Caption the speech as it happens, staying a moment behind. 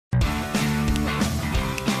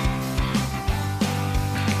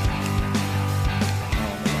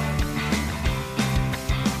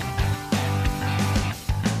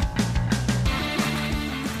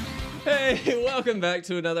Hey, welcome back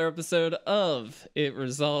to another episode of It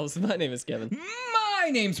Resolves. My name is Kevin. My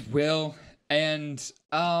name's Will, and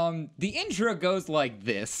the intro goes like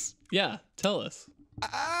this. Yeah, tell us.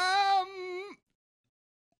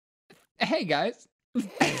 Hey guys.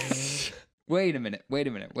 Wait a minute.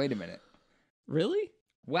 Really?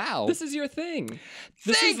 Wow. This is your thing.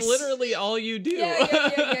 This Thanks! is literally all you do. Yeah.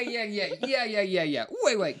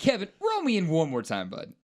 Wait, Kevin, roll me in one more time,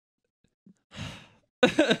 bud.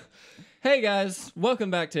 Hey guys,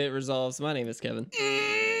 welcome back to It Resolves. My name is Kevin.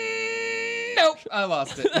 Nope, I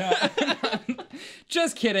lost it.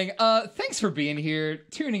 Just kidding. Thanks for being here,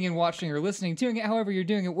 tuning in, watching, or listening, doing it however you're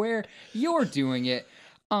doing it, where you're doing it.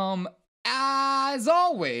 As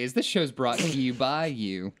always, this show's brought to you by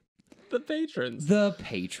you. The patrons. The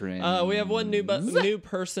patrons. We have one new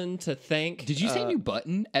person to thank. Did you say new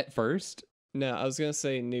button at first? No, I was gonna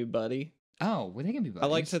say new buddy. Oh, well, they can be buddies.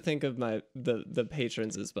 I like to think of the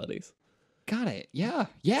patrons as buddies. Got it. Yeah.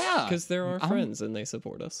 Because they're our friends and they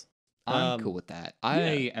support us. I'm cool with that.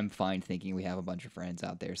 I am fine thinking we have a bunch of friends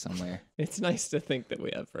out there somewhere. It's nice to think that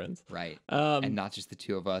we have friends. Right. And not just the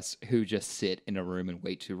two of us who just sit in a room and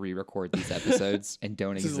wait to re-record these episodes and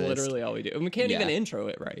don't exist. This is literally all we do. And we can't even intro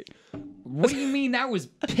it right. What do you mean? That was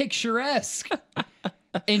picturesque.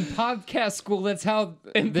 In podcast school, that's how...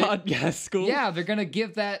 podcast school? Yeah, they're going to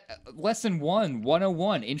give that lesson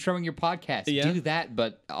 101, introing your podcast. Yeah. Do that,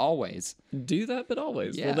 but always. Do that, but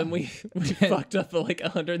always. Yeah. Well, then we fucked up like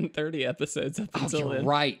 130 episodes up until then.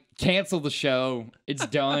 Right. Cancel the show. It's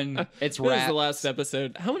done. It's That was wrapped. the last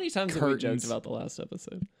episode. How many times have we Curtains. joked about the last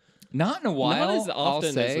episode? Not in a while. Not as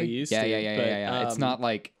often as we used to. Yeah. It's not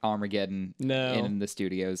like Armageddon in the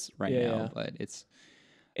studios right now, but it's...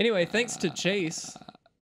 Anyway, thanks to Chase...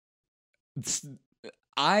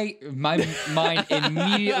 my mind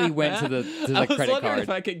immediately went to the I was credit wondering card. if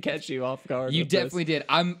I could catch you off guard. You with definitely this. did.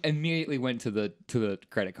 I immediately went to the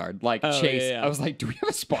credit card. Like Chase. Yeah. I was like, do we have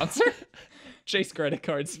a sponsor? Chase credit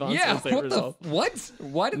card sponsors. Yeah. What?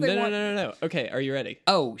 Why did they want? No. Okay, are you ready?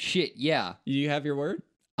 Oh shit. Yeah. You have your word?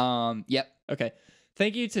 Yep. Okay.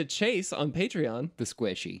 Thank you to Chase on Patreon. The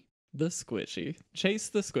squishy. The squishy. Chase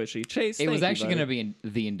the squishy. Chase. It was actually going to be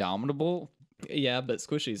the Indomitable. Yeah, but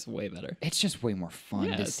squishy's way better. It's just way more fun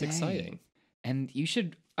to it's say. exciting. And you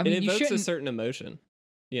should... I mean, it you evokes shouldn't... a certain emotion,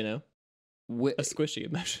 you know? A squishy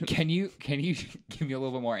emotion. Can you give me a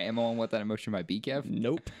little bit more ammo on what that emotion might be, Kev?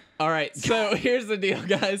 Nope. All right, so here's the deal,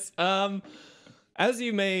 guys. As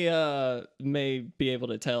you may be able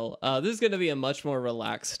to tell, this is going to be a much more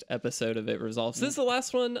relaxed episode of It Resolves. This is the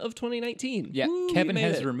last one of 2019. Yeah, Woo, Kevin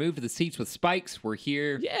has removed the seats with spikes. We're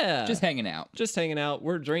here. Yeah. Just hanging out.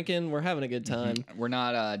 We're drinking. We're having a good time. We're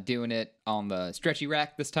not doing it on the stretchy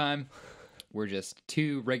rack this time. We're just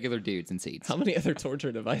two regular dudes in seats. How many other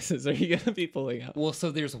torture devices are you going to be pulling out? Well,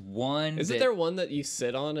 so there's one. Isn't there one that you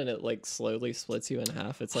sit on and it like slowly splits you in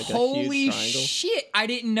half? It's like a huge Holy triangle. shit! I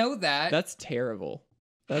didn't know that. That's terrible.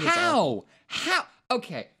 That is How? awful. How?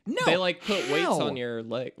 Okay, no. They like put weights on your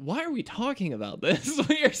leg. Why are we talking about this?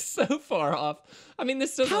 We are so far off. I mean,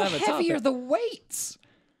 this doesn't have a topic. How heavy are the weights?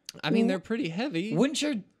 I mean, they're pretty heavy. Wouldn't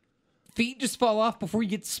your feet just fall off before you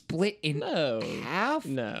get split in half?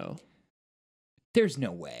 No. There's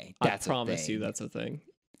no way. That's I promise a thing. you that's a thing.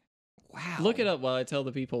 Wow. Look it up while I tell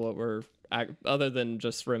the people what we're, other than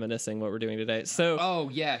just reminiscing what we're doing today. So, oh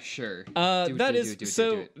yeah, sure. To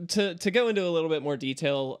go into a little bit more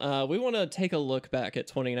detail, we want to take a look back at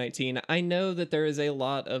 2019. I know that there is a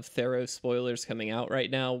lot of Theros spoilers coming out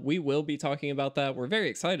right now. We will be talking about that. We're very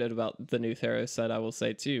excited about the new Theros set, I will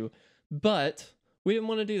say too, but we didn't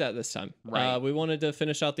want to do that this time. Right. We wanted to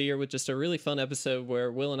finish out the year with just a really fun episode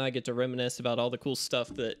where Will and I get to reminisce about all the cool stuff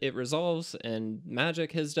that It Resolves and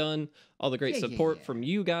Magic has done, all the great support from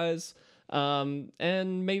you guys,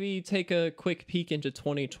 and maybe take a quick peek into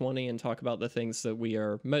 2020 and talk about the things that we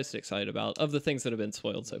are most excited about of the things that have been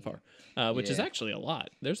spoiled so far, which is actually a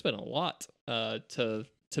lot. There's been a lot to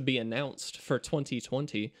be announced for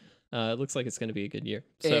 2020. It looks like it's going to be a good year.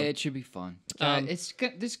 So, it should be fun. We're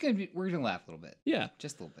gonna laugh a little bit. Yeah,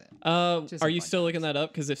 just a little bit. Are you still looking that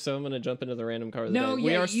up? Because if so, I'm going to jump into the random card. No,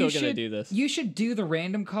 we are still going to do this. You should do the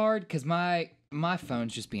random card because my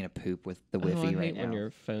phone's just being a poop with the Wi-Fi right now. When your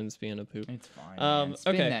phone's being a poop. It's fine.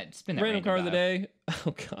 Spin that random card of the day.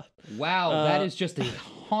 Oh god. Wow, that is just a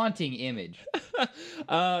haunting image.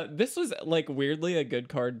 This was like weirdly a good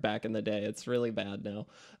card back in the day. It's really bad now.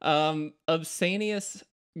 Obsanius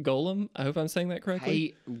Golem. I hope I'm saying that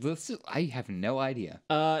correctly. I have no idea.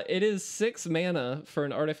 It is 6 mana for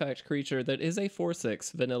an artifact creature that is a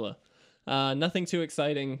 4/6 vanilla. Nothing too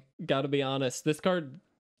exciting, gotta be honest. This card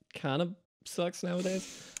kind of sucks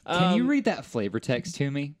nowadays. Can you read that flavor text to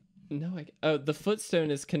me? No, oh, the foot stone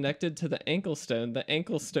is connected to the ankle stone. The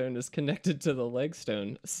ankle stone is connected to the leg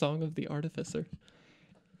stone. Song of the Artificer.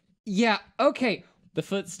 Yeah, okay. The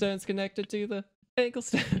foot stone's connected to the ankle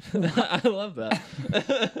stone. I love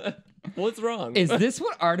that. What's wrong? Is this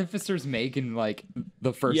what artificers make in like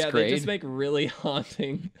the first grade? Yeah, they just make really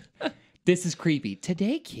haunting. This is creepy.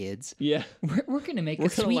 Today, kids. Yeah. We're going to make a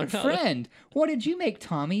sweet friend. What did you make,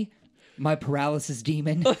 Tommy? My paralysis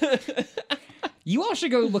demon. You all should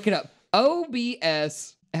go look it up.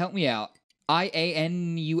 OBS, help me out.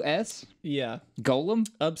 IANUS? Yeah. Golem?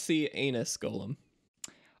 Upsy anus golem.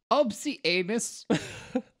 Upsy anus?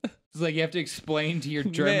 It's like you have to explain to your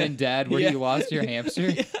German dad where you lost your hamster.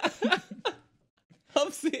 Yeah.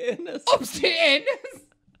 Upsy anus. Upsy anus!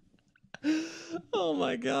 Oh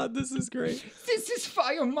my god, this is great. This is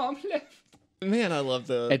fire mom left. Man, I love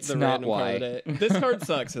the It's not why. This card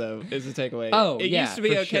sucks, though, is the takeaway. Oh, it yeah, used to be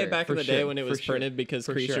for okay sure, back in for the day sure, when it was for sure, printed because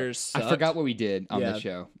for creatures sure. sucked. I forgot what we did on Yeah. the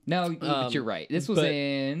show. No, but you're right. This was but-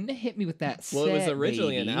 in Hit Me With That Well, it was Set,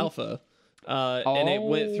 originally baby. an alpha, and it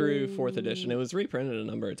went through 4th edition. It was reprinted a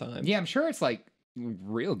number of times. Yeah, I'm sure it's like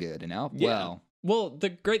real good in alpha. Yeah. Well, the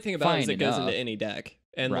great thing about it is Fine it goes enough. into any deck.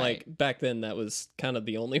 And Right. like back then, that was kind of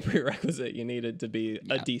the only prerequisite you needed to be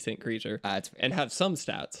a decent creature That's fair. and have some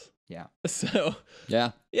stats. Yeah. So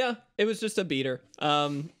Yeah. yeah, it was just a beater.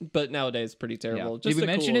 But nowadays, pretty terrible. Just Did we a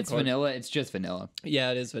mention cool it's card. vanilla? It's just vanilla.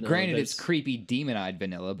 Yeah, it is vanilla. Granted, There's- it's creepy demon-eyed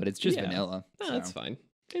vanilla, but it's just Yeah. vanilla. No, so. it's fine.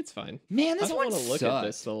 It's fine. Man, I this don't one want to look sucks. at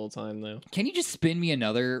this the whole time though. Can you just spin me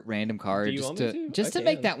another random card Do you just want me to? just I to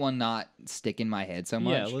make can. that one not stick in my head so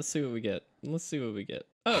much? Yeah, let's see what we get.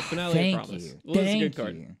 Oh, Finale Thank of Promise. you. Well, it's a Thank good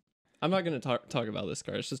card. you. I'm not going to talk about this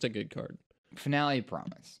card. It's just a good card. Finale of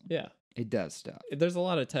Promise. Yeah. It does stuff. There's a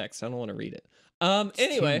lot of text. I don't want to read it. It's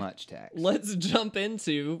Anyway, too much text. let's jump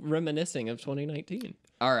into reminiscing of 2019.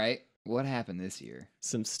 All right. What happened this year?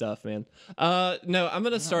 Some stuff, man. No, I'm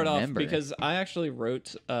going to start off remember. because I actually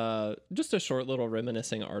wrote just a short little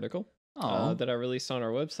reminiscing article that I released on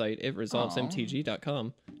our website,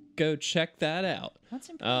 itresolvesmtg.com. Go check that out. That's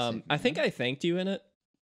impressive. I think I thanked you in it.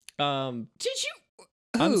 Did you?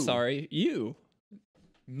 I'm Who? sorry, you.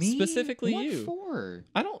 Me? Specifically What you. for?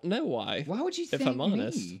 I don't know why. Why would you If thank I'm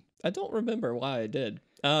honest, me? I don't remember why I did.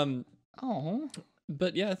 Oh.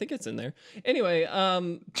 But yeah, I think it's in there. Anyway,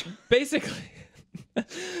 basically,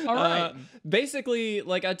 All right. basically,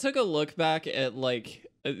 like I took a look back at like,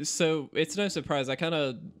 so it's no surprise. I kind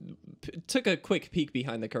of took a quick peek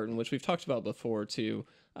behind the curtain, which we've talked about before too.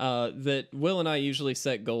 That Will and I usually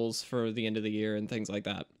set goals for the end of the year and things like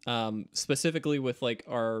that. Specifically with like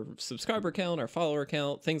our subscriber count, our follower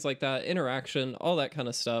count, things like that, interaction, all that kind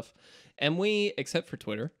of stuff. And we, except for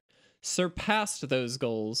Twitter, surpassed those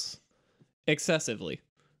goals excessively.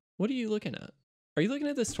 What are you looking at? Are you looking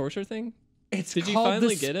at this torture thing? Did you called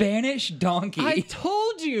finally the get it? Spanish donkey. I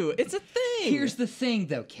told you, it's a thing. Here's the thing,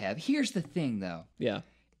 though, Kev. Here's the thing, though. Yeah.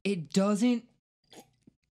 It doesn't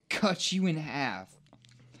cut you in half.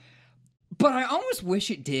 But I almost wish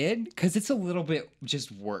it did, because it's a little bit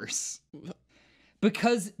just worse.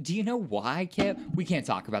 Because, do you know why, Kev? We can't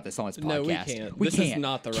talk about this on this podcast. No, we can't. We This can't. is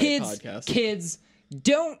not the right Kids, podcast. Kids,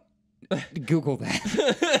 don't Google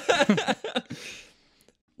that.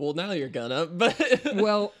 Well, now you're gonna, but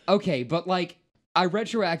Well, okay, but like, I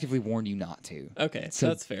retroactively warned you not to. okay, So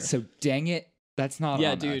that's fair. So dang it, that's not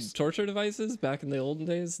Yeah, on dude, us. torture devices back in the olden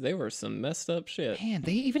days, they were some messed up shit. Man,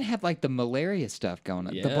 they even had like the malaria stuff going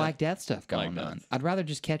on, the Yeah. Black Death stuff Black going on. Death. I'd rather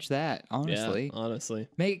just catch that, honestly. Yeah, honestly.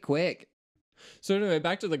 Make it quick. So anyway,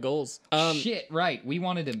 back to the goals. Shit, right. We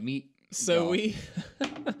wanted to meet. So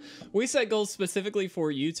golf. we set goals specifically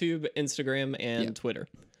for YouTube, Instagram, and Yeah. Twitter.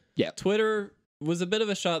 Yeah. Twitter was a bit of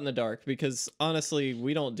a shot in the dark because honestly,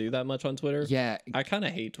 we don't do that much on Twitter. Yeah, I kind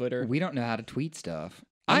of hate Twitter. we don't know how to tweet stuff.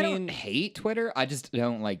 I I mean- don't hate Twitter. I just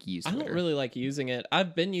don't like use I Twitter. don't really like using it.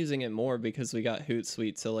 I've been using it more because we got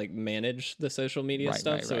Hootsuite to like manage the social media Right,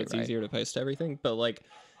 stuff, right, so right, it's right. easier to post everything. But like,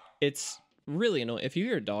 it's really annoying. If you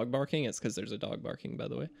hear a dog barking, it's because there's a dog barking. By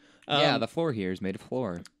the way, Yeah, the floor here is made of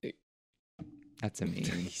floor. it- That's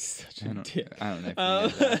amazing. he's such I a don't, dick. I don't know.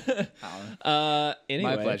 If you know that.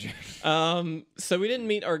 Anyway, My pleasure. So we didn't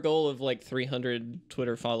meet our goal of like 300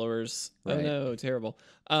 Twitter followers. Oh Right. no, terrible.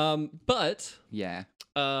 But Yeah.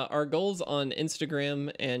 our goals on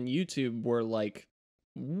Instagram and YouTube were like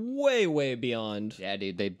way beyond. Yeah,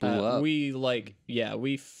 dude, they blew up.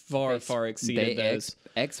 We far They exceeded those.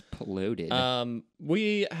 Exploded.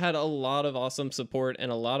 We had a lot of awesome support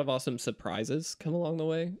and a lot of awesome surprises come along the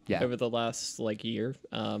way Yeah. over the last like year.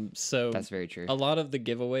 So That's very true. a lot of the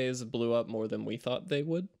giveaways blew up more than we thought they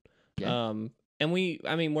would. Yeah. And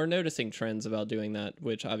we're noticing trends about doing that,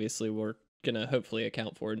 which obviously we're gonna hopefully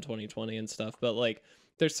account for in 2020 and stuff. But like,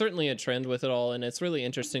 there's certainly a trend with it all, and it's really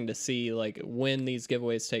interesting to see like when these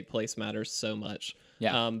giveaways take place matters so much.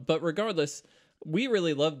 Yeah. But regardless, we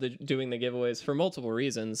really love doing the giveaways for multiple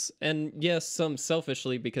reasons, and yes, some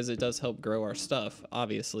selfishly because it does help grow our stuff,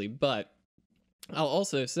 obviously. But I'll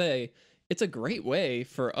also say it's a great way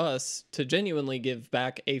for us to genuinely give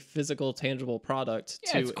back a physical, tangible product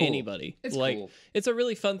to anybody. It's like cool. It's a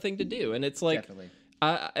really fun thing to do, and it's like. Definitely.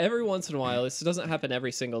 Every once in a while, this doesn't happen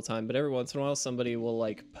every single time, but every once in a while somebody will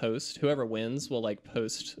like post, whoever wins will like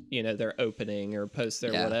post, their opening or post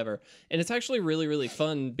their whatever. And it's actually really, really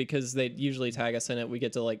fun because they usually tag us in it. We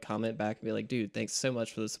get to like comment back and be like, dude, thanks so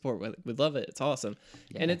much for the support. We love it. It's awesome.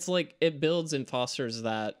 Yeah. And it's like, it builds and fosters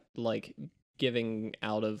that like giving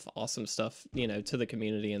out of awesome stuff, to the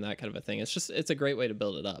community and that kind of a thing. It's a great way to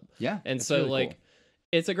build it up. Yeah. And so really like, cool.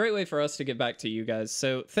 It's a great way for us to get back to you guys.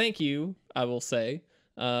 So thank you, I will say.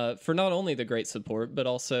 For not only the great support, but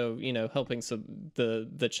also, helping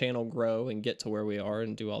the channel grow and get to where we are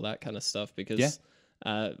and do all that kind of stuff because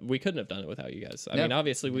we couldn't have done it without you guys. I mean,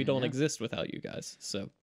 obviously we don't exist without you guys. So,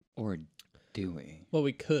 or do we? Well,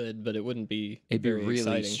 we could, but it wouldn't be. It'd be really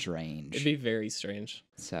exciting. Strange. It'd be very strange.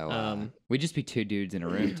 So we'd just be two dudes in a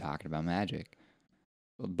room talking about magic.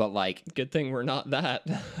 But like, good thing we're not that.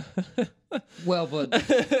 Well, but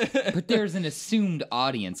there's an assumed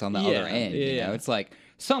audience on the other end. You know, it's like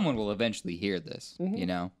someone will eventually hear this.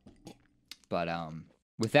 But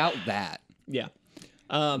without that,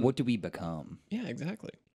 what do we become? Yeah,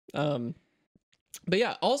 exactly. But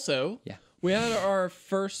yeah, also, we had our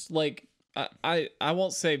first like. I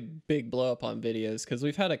won't say big blow up on videos because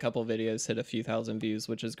we've had a couple videos hit a few thousand views,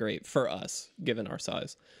 which is great for us given our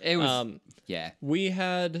size. It was we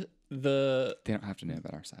had the. They don't have to know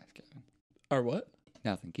about our size, Kevin. Our what?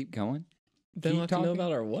 Nothing. Keep going. They don't have to know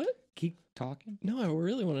about our what? Keep talking. No, I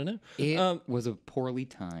really want to know. It was a poorly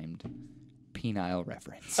timed penile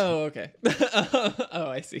reference. Oh, okay. Oh,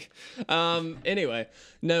 I see. Anyway,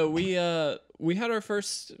 no, we had our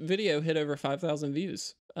first video hit over 5,000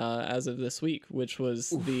 views. As of this week, which was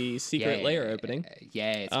the secret layer opening.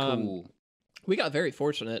 Yeah, it's cool. We got very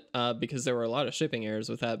fortunate because there were a lot of shipping errors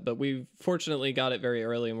with that, but we fortunately got it very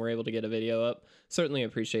early and were able to get a video up. Certainly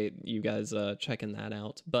appreciate you guys checking that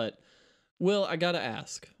out. But, Will, I gotta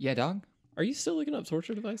ask. Yeah, dog? Are you still looking up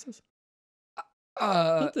torture devices?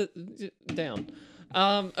 Put the down.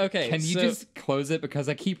 Okay. Can you just close it? Because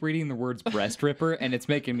I keep reading the words breast ripper and it's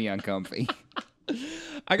making me uncomfy.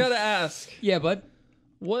 I gotta ask. Yeah, bud.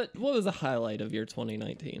 What was the highlight of your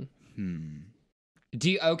 2019?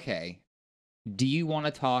 Do you want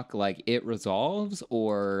to talk like It Resolves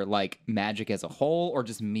or like magic as a whole or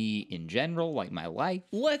just me in general, like my life?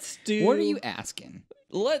 Let's do. What are you asking?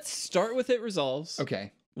 Let's start with It Resolves.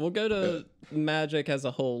 Okay. We'll go to magic as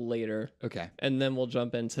a whole later. Okay. And then we'll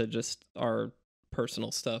jump into just our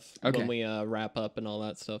personal stuff when we wrap up and all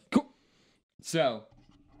that stuff. Cool. So,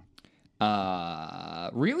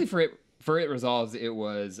 really for It Resolves, it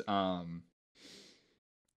was when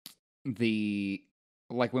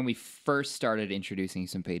we first started introducing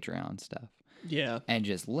some Patreon stuff. Yeah. And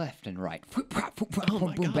just left and right. Oh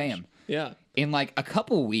my gosh. Bam. Yeah. In like a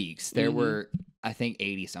couple weeks, there were, I think,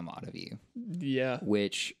 80 some odd of you. Yeah.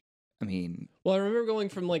 Which, I mean... Well, I remember going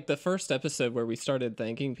from like the first episode where we started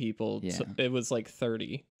thanking people, to, it was like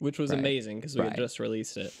 30, which was amazing because we had just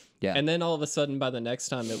released it. Yeah. And then all of a sudden by the next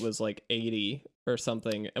time it was like 80 or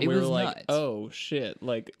something. And we were like, nuts. Oh shit,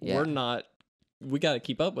 like we're not... We got to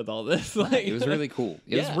keep up with all this. Like, it was really cool.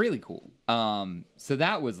 It was really cool. So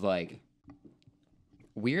that was like,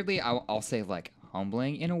 weirdly, I'll say like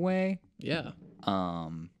humbling in a way. Yeah.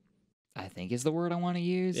 I think is the word I want to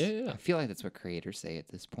use. Yeah. I feel like that's what creators say at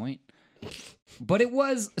this point. But it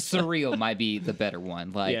was surreal. Might be the better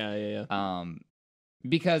one. Like, yeah.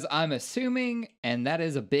 Because I'm assuming, and that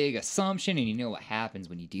is a big assumption, and you know what happens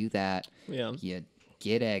when you do that. Yeah. You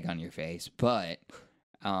get egg on your face, but.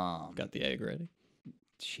 Got the egg ready.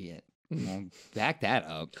 Shit. Well, back that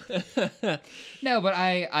up. No, but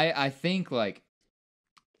I think like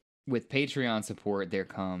with Patreon support, there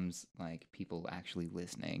comes like people actually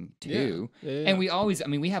listening too. Yeah. And we always, I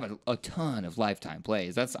mean, we have a ton of lifetime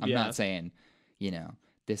plays. I'm not saying,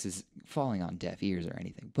 this is falling on deaf ears or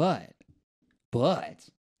anything, but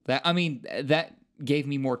that gave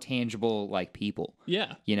me more tangible like people.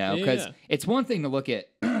 Yeah. Because it's one thing to look at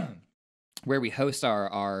where we host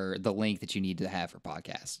the link that you need to have for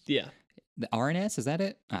podcasts. Yeah. The RNS, is that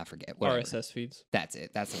it? I forget. Whatever. RSS feeds. That's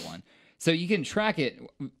it. That's the one. So you can track it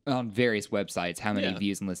on various websites, how many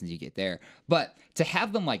views and listens you get there. But to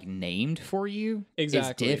have them like named for you is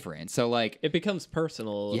different. So like it becomes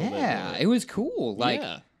personal a little bit. It was cool. Like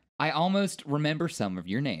I almost remember some of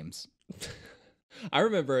your names. I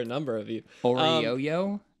remember a number of you.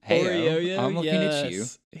 Oreo-yo? Hey, Oreo-yo, I'm looking at you.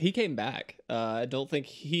 He came back. I don't think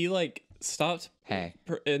he stopped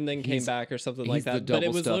and then came back or something like that. But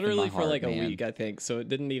it was literally for like a week, I think. So it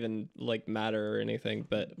didn't even like matter or anything.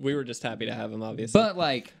 But we were just happy to have him, obviously. But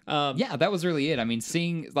like, yeah, that was really it. I mean,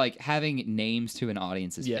 seeing like having names to an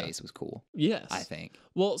audience's face was cool. Yes, I think.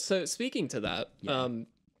 Well, so speaking to that,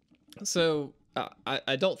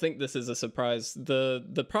 I don't think this is a surprise.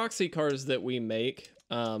 The proxy cards that we make,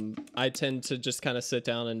 I tend to just kind of sit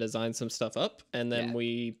down and design some stuff up, and then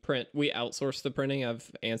we outsource the printing. I've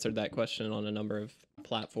answered that question on a number of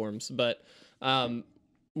platforms, but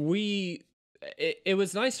it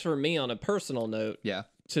was nice for me on a personal note.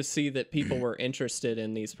 To see that people were interested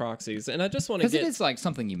in these proxies. And I just want to get... Because it is like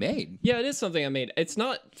something you made. Yeah, it is something I made. It's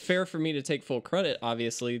not fair for me to take full credit,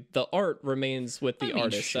 obviously. The art remains with the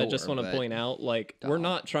artist. Sure, I just want to point out, like, we're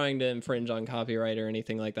not trying to infringe on copyright or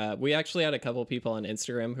anything like that. We actually had a couple people on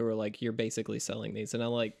Instagram who were like, you're basically selling these. And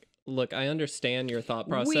I'm like, look, I understand your thought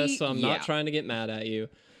process, so I'm not trying to get mad at you.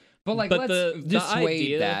 But like, let's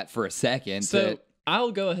dissuade that for a second. So...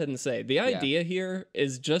 I'll go ahead and say the idea here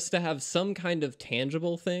is just to have some kind of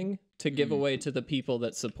tangible thing to give away to the people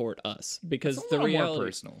that support us, because the reality, more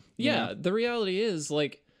personal. The reality is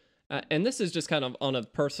like, and this is just kind of on a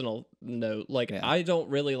personal note, like I don't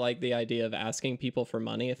really like the idea of asking people for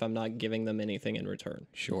money if I'm not giving them anything in return.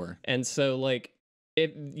 Sure. And so like,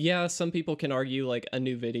 some people can argue like a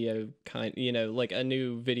new video like a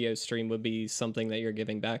new video stream would be something that you're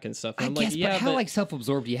giving back and stuff. And I'm like, but how like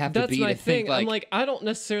self-absorbed do you have to be to think like... I'm like, I don't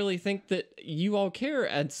necessarily think that you all care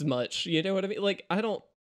as much. You know what I mean? Like,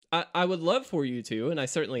 I would love for you to, and I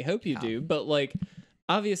certainly hope you do, but like,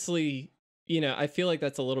 obviously, I feel like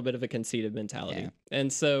that's a little bit of a conceited mentality.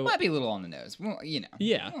 And so... Might be a little on the nose. Well,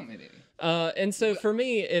 Yeah. Well, maybe. And so for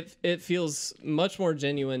me, it feels much more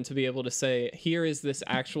genuine to be able to say, here is this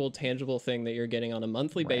actual tangible thing that you're getting on a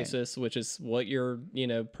monthly basis, which is what you're,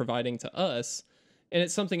 providing to us. And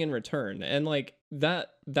it's something in return. And like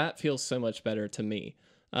that feels so much better to me.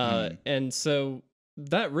 And so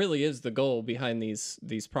that really is the goal behind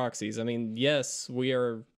these proxies. I mean, yes, we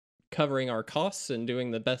are covering our costs and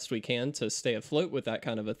doing the best we can to stay afloat with that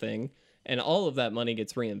kind of a thing. And all of that money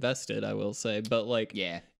gets reinvested, I will say. But like,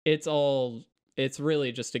 it's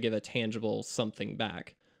really just to give a tangible something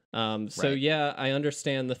back. So yeah, I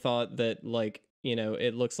understand the thought that like,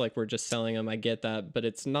 it looks like we're just selling them. I get that, but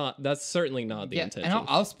it's not, that's certainly not the intention. And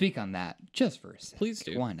I'll speak on that just for a second. Please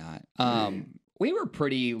do. Why not? We were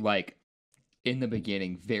pretty like, in the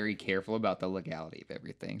beginning, very careful about the legality of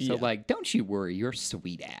everything. So like, don't you worry, your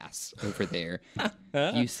sweet ass over there,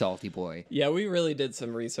 you salty boy. Yeah, we really did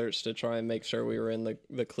some research to try and make sure we were in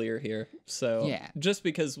the clear here. So just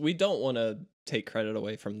because we don't want to take credit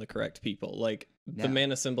away from the correct people, like the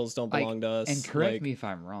mana symbols don't belong to us. And correct me if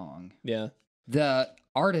I'm wrong. Yeah. The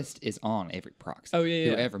artist is on every proxy. Oh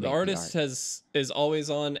yeah. The artist is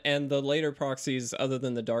always on, and the later proxies, other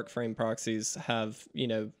than the dark frame proxies, have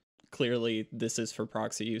clearly this is for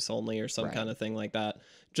proxy use only or some kind of thing like that,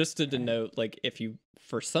 just to denote like if you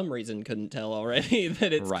for some reason couldn't tell already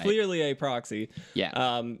that it's clearly a proxy.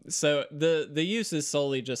 So the use is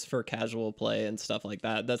solely just for casual play and stuff like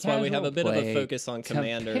that. That's why we have a bit of a focus on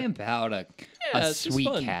Commander. Pimp out a sweet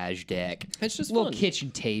cash deck. It's just a little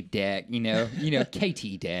kitchen tape deck,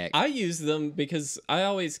 KT deck. I use them because I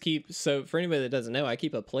always keep, so for anybody that doesn't know, I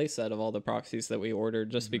keep a play set of all the proxies that we ordered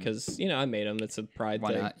just because, I made them. It's a pride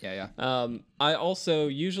thing. Why not? Yeah. I also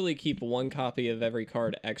usually keep one copy of every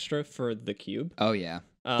card extra for the cube. Oh yeah.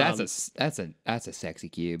 That's a sexy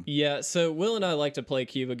cube. Yeah, so Will and I like to play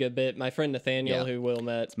cube a good bit. My friend Nathaniel, who Will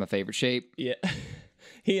met, it's my favorite shape. Yeah,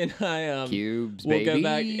 he and I cubes. We'll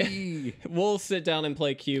baby. go back. We'll sit down and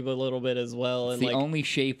play cube a little bit as well. It's the only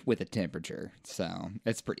shape with a temperature, so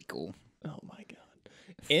it's pretty cool. Oh my god.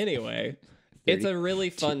 Anyway, it's a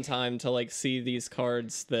really fun time to like see these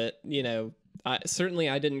cards that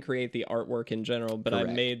I didn't create the artwork in general, but I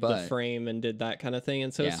made the frame and did that kind of thing,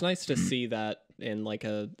 and so it's nice to see that in like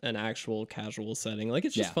an actual casual setting. Like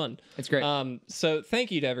it's just fun. It's great. So thank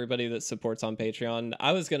you to everybody that supports on Patreon.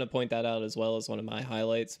 I was gonna point that out as well as one of my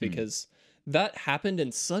highlights because that happened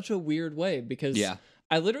in such a weird way. Because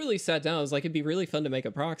I literally sat down. I was like, it'd be really fun to make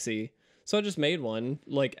a proxy. So I just made one,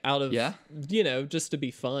 like out of just to be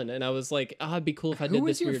fun. And I was like, it'd be cool if I did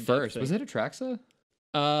this weird first. Was it Atraxa?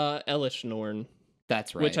 Elish Norn.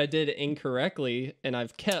 That's right. Which I did incorrectly, and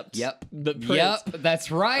I've kept the print. Yep, that's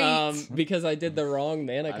right. Because I did the wrong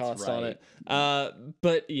mana cost on it.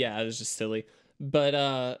 But yeah, it was just silly.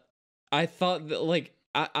 But I thought that like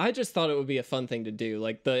I just thought it would be a fun thing to do.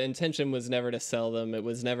 Like, the intention was never to sell them. It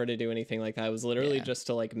was never to do anything like that. It was literally just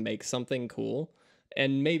to like make something cool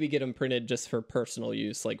and maybe get them printed just for personal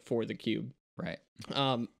use, like for the cube. Right.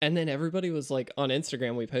 And then everybody was like, on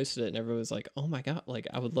Instagram, we posted it and everyone was like, oh my God, like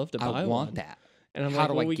I would love to buy one. I want that. And I'm How like,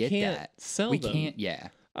 do well, I we get can't that? sell We them. can't, yeah.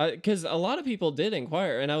 Because a lot of people did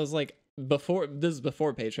inquire, and I was like, before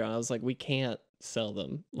Patreon, I was like, we can't sell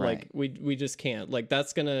them. Like, we just can't. Like,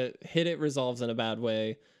 that's gonna hit it resolves in a bad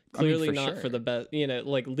way. Clearly not for the best. You know,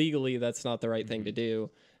 like legally, that's not the right thing to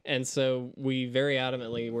do. And so we very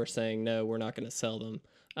adamantly were saying, no, we're not going to sell them.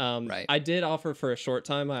 I did offer for a short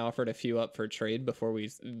time. I offered a few up for trade before we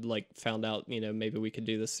like found out, you know, maybe we could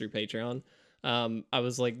do this through Patreon. I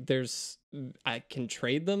was like, I can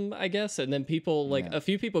trade them, I guess. And then people, like a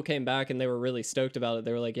few people came back and they were really stoked about it.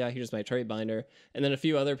 They were like, yeah, here's my trade binder. And then a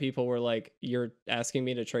few other people were like, you're asking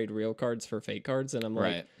me to trade real cards for fake cards. And I'm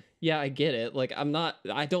like, yeah, I get it. Like,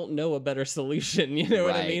 I don't know a better solution. You know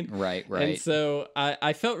what I mean? Right. And so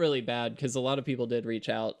I felt really bad because a lot of people did reach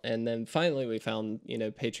out. And then finally we found, you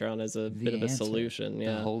know, Patreon as a bit of a solution.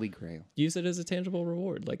 Yeah. The holy grail. Use it as a tangible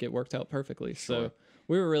reward. Like, it worked out perfectly. So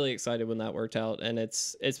we were really excited when that worked out. And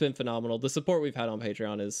it's been phenomenal. The support we've had on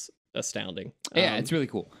Patreon is astounding. Yeah, it's really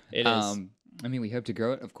cool. It is. I mean, we hope to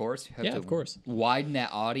grow it, of course. Of course. Widen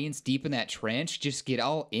that audience, deepen that trench, just get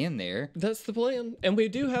all in there. That's the plan. And we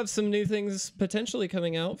do have some new things potentially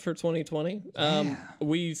coming out for 2020.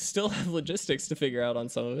 We still have logistics to figure out on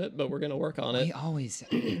some of it, but we're going to work on it. We always,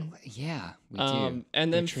 we do.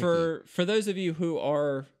 And then for those of you who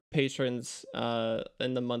are patrons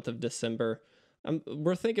in the month of December,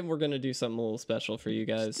 we're thinking we're going to do something a little special for you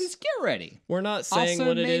guys. Just get ready. We're not saying also,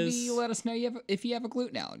 what it is. Maybe let us know if you have a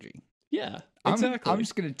gluten allergy. Yeah, exactly. I'm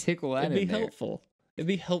just gonna tickle that. It'd be helpful. It'd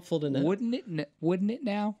be helpful to know. Wouldn't it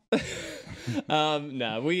now?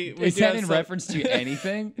 No, we is that in reference to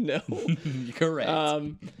anything? No. Correct.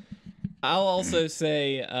 I'll also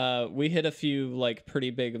say we hit a few like pretty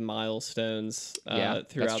big milestones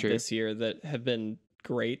throughout this year that have been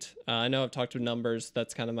great. I know I've talked to numbers.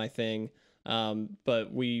 That's kind of my thing.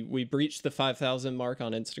 But we breached the 5,000 mark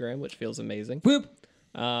on Instagram, which feels amazing. Whoop.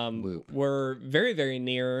 We're very, very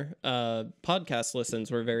near podcast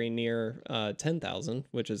listens. We're very near 10,000,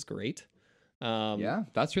 which is great. Yeah,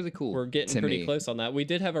 that's really cool. We're getting pretty close on that. We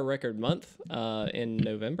did have a record month in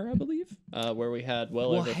November, I believe, where we had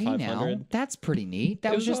over 500. Now, that's pretty neat.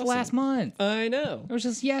 That was just awesome. Last month. I know. It was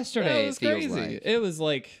just yesterday. It was crazy. It was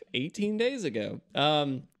like 18 days ago.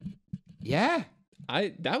 Yeah.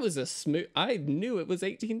 That was a smooth. I knew it was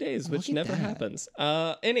 18 days, which never happens.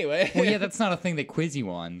 Anyway. Well, yeah, that's not a thing they quiz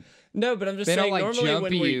you on. No, but I'm just saying. They don't like normally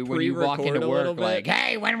jump you when you walk into work. Like,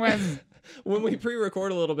 hey, when was? When we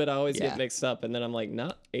pre-record a little bit, I always get mixed up, and then I'm like,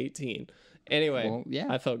 not 18. Anyway, well,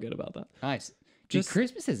 I felt good about that. Nice. Dude,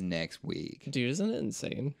 Christmas is next week. Dude, isn't it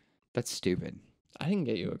insane? That's stupid. I didn't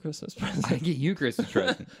get you a Christmas present. I didn't get you a Christmas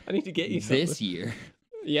present. I need to get you something this year.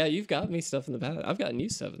 Yeah, you've got me stuff in the past. I've gotten you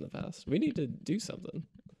stuff in the past. We need to do something.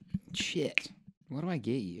 Shit. What do I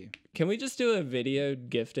get you? Can we just do a video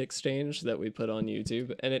gift exchange that we put on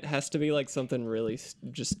YouTube? And it has to be like something really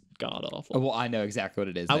just god awful. Oh, well, I know exactly what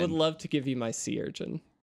it is. I would love to give you my sea urchin.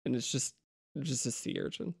 And it's just a sea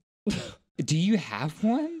urchin. Do you have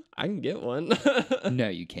one? I can get one. No,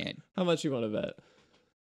 you can't. How much you want to bet?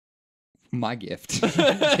 My gift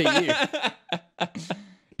to you.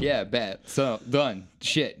 Yeah, bet. So, done.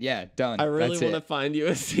 Shit, yeah, done. I really want to find you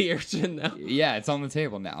a sea urchin now. Yeah, it's on the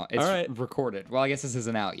table now. It's recorded. Well, I guess this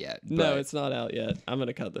isn't out yet. No, it's not out yet. I'm going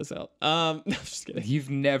to cut this out. No, just kidding. We've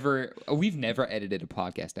never edited a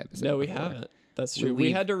podcast episode. No, we haven't. That's true.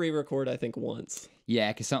 We had to re-record, I think, once.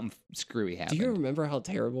 Yeah, because something screwy happened. Do you remember how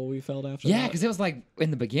terrible we felt after that? Yeah, because it was like in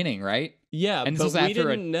the beginning, right? Yeah, and but we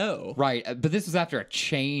didn't know. Right, but this was after a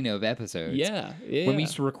chain of episodes. Yeah. When we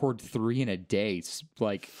used to record 3 in a day,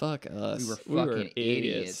 like... Fuck us. We were fucking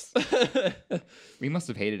idiots. We must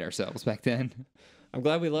have hated ourselves back then. I'm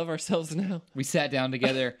glad we love ourselves now. We sat down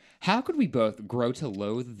together. How could we both grow to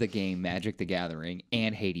loathe the game Magic the Gathering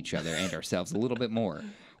and hate each other and ourselves a little bit more?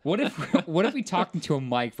 What if we talked into a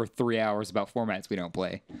mic for 3 hours about formats we don't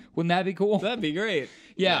play? Wouldn't that be cool? That'd be great.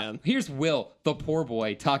 Yeah. Man. Here's Will, the poor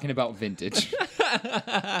boy, talking about vintage.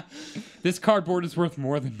 This cardboard is worth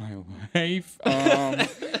more than my life.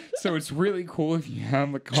 So it's really cool if you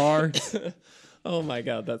have the cards. Oh my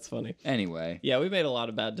god, that's funny. Anyway. Yeah, we made a lot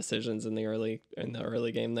of bad decisions in the early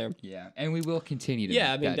game there. Yeah, and we will continue to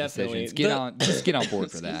make bad definitely. decisions. Just get on board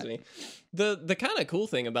for that. Me. The kind of cool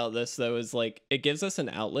thing about this though is like it gives us an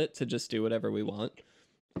outlet to just do whatever we want.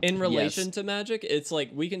 in relation to Magic, it's like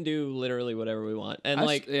we can do literally whatever we want. And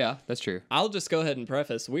yeah, that's true. I'll just go ahead and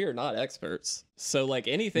preface, we are not experts. So like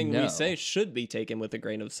anything we say should be taken with a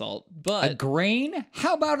grain of salt. But a grain?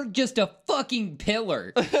 How about just a fucking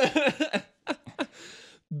pillar?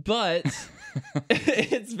 But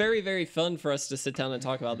it's very, very fun for us to sit down and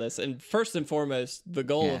talk about this. And first and foremost, the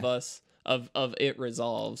goal of us of It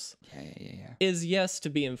Resolves is yes to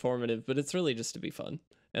be informative, but it's really just to be fun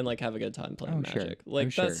and like have a good time playing Magic.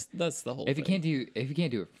 Like that's the whole thing. If you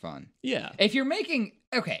can't do it for fun. Yeah. If you're making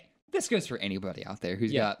this goes for anybody out there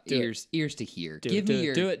who's got ears to hear. Give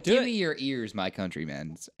me your ears, my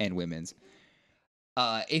countrymen and women's.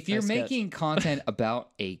 If you're making content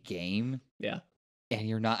about a game, and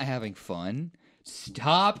you're not having fun,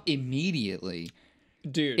 stop immediately.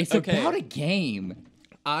 Dude, it's about a game.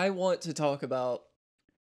 I want to talk about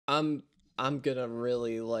I'm gonna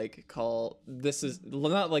really like call this is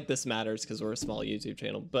not like this matters because we're a small YouTube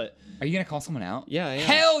channel, but are you gonna call someone out? Yeah, I am.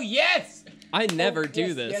 Hell yes! I never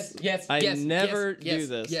do this. I never do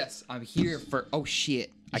this. Yes, I'm here for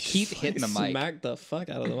shit. I keep hitting the mic. Smack the fuck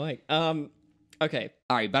out of the mic. Okay.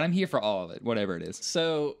 Alright, but I'm here for all of it, whatever it is.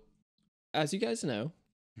 So as you guys know,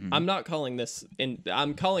 I'm not calling this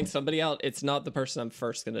I'm calling somebody out. It's not the person I'm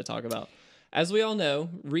first gonna talk about. As we all know,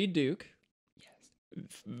 Reed Duke,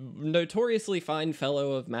 notoriously fine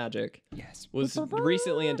fellow of Magic, was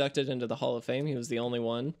recently inducted into the Hall of Fame. He was the only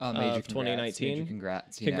one of 2019. Major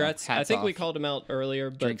congrats. Congrats. I think we called him out earlier,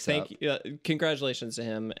 but congratulations to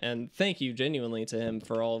him, and thank you genuinely to him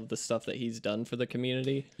for all of the stuff that he's done for the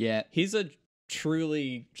community. Yeah. He's a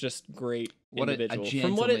truly just great individual.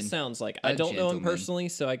 From what it sounds like. I don't know him personally,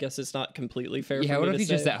 so I guess it's not completely fair for me to say. Yeah, what if he's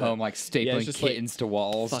just at home like stapling kittens to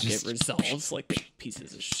walls? Fuck, it resolves like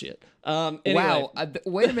pieces of shit. Anyway. Wow,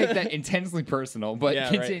 way to make that intensely personal, but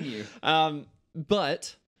continue. Right.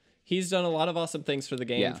 But he's done a lot of awesome things for the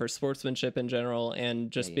game, for sportsmanship in general,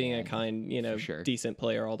 and just being a kind, decent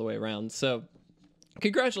player all the way around. So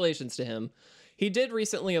congratulations to him. He did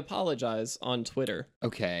recently apologize on Twitter.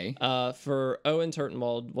 Okay. For Owen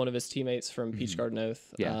Turtenwald, one of his teammates from Peach Garden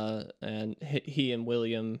Oath. And he and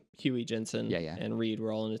William, Huey Jensen, and Reed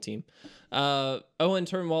were all in a team. Owen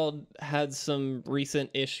Turtenwald had some recent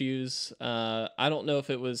issues. I don't know if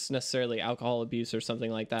it was necessarily alcohol abuse or something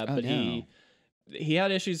like that, but he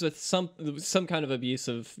had issues with some kind of abuse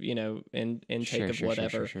of, intake of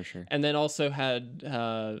whatever. Sure. And then also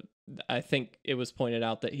had... I think it was pointed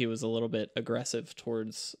out that he was a little bit aggressive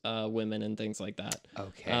towards women and things like that.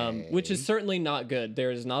 Okay. Which is certainly not good.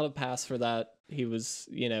 There is not a pass for that. He was,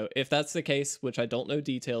 if that's the case, which I don't know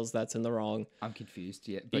details, that's in the wrong. I'm confused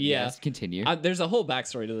yet, but yes, continue. There's a whole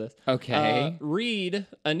backstory to this. Okay. Reed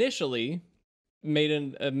initially made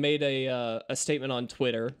a statement on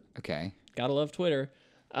Twitter. Okay. Gotta love Twitter.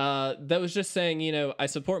 That was just saying, I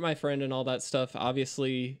support my friend and all that stuff.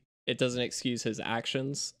 Obviously, it doesn't excuse his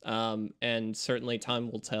actions, and certainly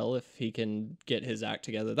time will tell if he can get his act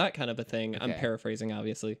together, that kind of a thing. Okay. I'm paraphrasing,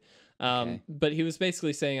 obviously. But he was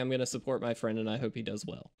basically saying, I'm going to support my friend and I hope he does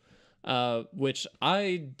well, which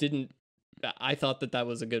I thought that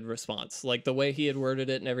was a good response. Like the way he had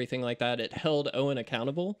worded it and everything like that, it held Owen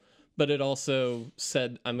accountable, but it also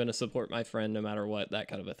said, I'm going to support my friend no matter what, that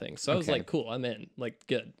kind of a thing. So I was like, cool, I'm in, like,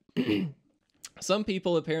 good. Some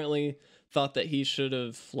people apparently thought that he should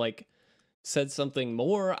have like said something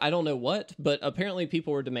more. I don't know what, but apparently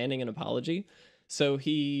people were demanding an apology. So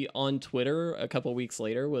he on Twitter a couple weeks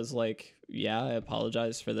later was like, yeah, I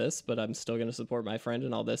apologize for this, but I'm still going to support my friend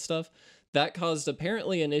and all this stuff. That caused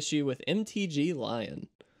apparently an issue with MTG Lion.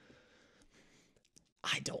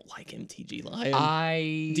 I don't like MTG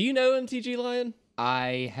Lion. Do you know MTG Lion?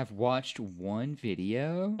 I have watched one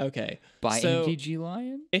video. Okay. By MTG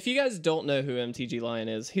Lion. If you guys don't know who MTG Lion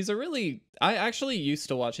is, I actually used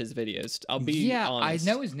to watch his videos. I'll be honest.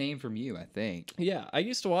 I know his name from you, I think. Yeah, I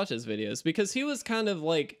used to watch his videos because he was kind of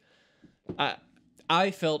like,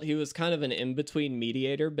 I felt he was kind of an in-between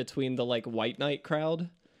mediator between the like White Knight crowd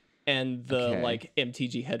and the like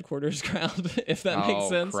MTG headquarters crowd, if that makes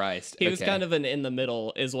sense. Christ. He was kind of an in the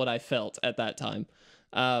middle is what I felt at that time.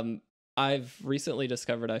 I've recently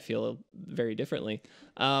discovered I feel very differently.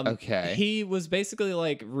 He was basically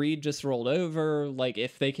like, Reed just rolled over. Like,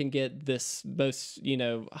 if they can get this most,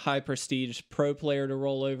 high prestige pro player to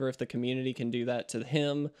roll over, if the community can do that to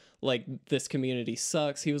him, like, this community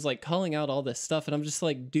sucks. He was like calling out all this stuff. And I'm just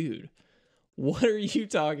like, dude, what are you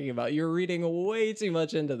talking about? You're reading way too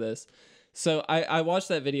much into this. So I watched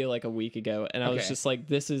that video like a week ago and I was just like,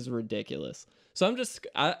 this is ridiculous. So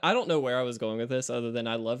I don't know where I was going with this other than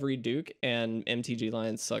I love Reed Duke and MTG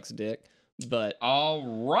Lion sucks dick. But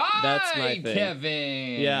all right, that's my thing.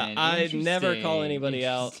 Kevin. Yeah, I never call anybody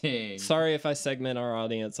out. Interesting. Sorry if I segment our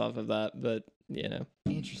audience off of that, but you know.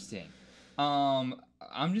 Interesting. I'm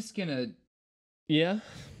just gonna. Yeah.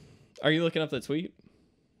 Are you looking up the tweet?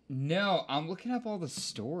 No, I'm looking up all the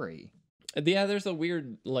story. Yeah, there's a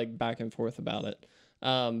weird like back and forth about it.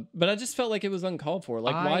 But I just felt like it was uncalled for.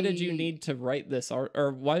 Like, why did you need to write this art,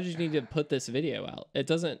 or why did you need to put this video out? It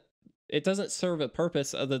doesn't serve a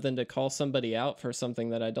purpose other than to call somebody out for something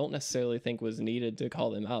that I don't necessarily think was needed to call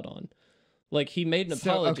them out on. Like, he made an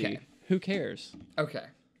apology. Okay. Who cares? Okay.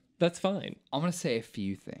 That's fine. I'm going to say a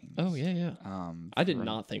few things. Oh, yeah. I did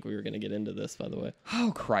not think we were going to get into this, by the way.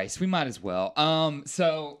 Oh, Christ. We might as well.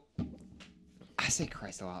 So I say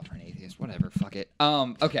Christ a lot for an atheist. Whatever. Fuck it.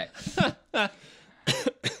 Okay.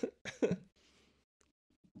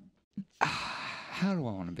 How do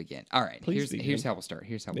I want to begin? All right, here's how we'll start.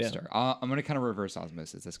 I'm gonna kind of reverse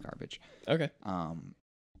osmosis this garbage. Okay.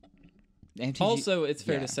 MTG, also, it's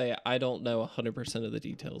fair to say I don't know 100% of the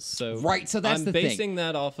details. So right, so that's the thing. I'm basing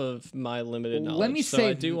that off of my limited knowledge. Let me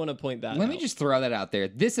say, I do want to point that out. Let me just throw that out there.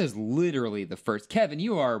 This is literally the first. Kevin,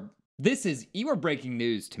 you are breaking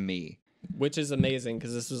news to me, which is amazing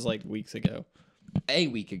because this was like weeks ago. A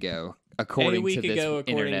week ago, according to this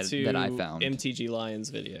internet that I found. MTG Lions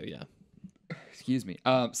video, yeah. Excuse me.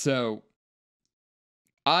 So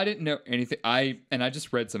I didn't know anything. I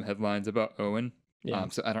just read some headlines about Owen. Yeah.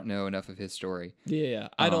 So I don't know enough of his story. Yeah.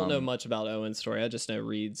 I don't know much about Owen's story. I just know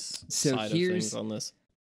Reed's side of things on this.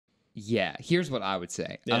 Yeah. Here's what I would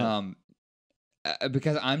say. Yeah.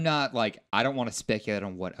 Because I'm not like, I don't want to speculate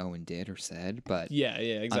on what Owen did or said, but yeah,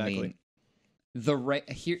 exactly. I mean, the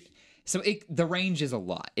range is a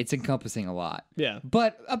lot. It's encompassing a lot. Yeah.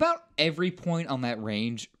 But about every point on that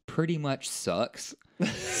range pretty much sucks.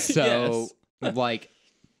 So like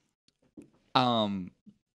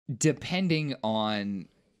depending on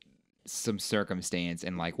some circumstance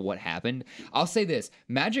and like what happened, I'll say this: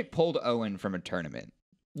 Magic pulled Owen from a tournament.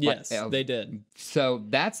 Yes, they did. So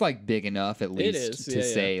that's like big enough, at least, to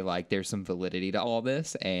say like there's some validity to all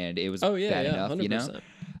this, and it was bad enough, 100%. You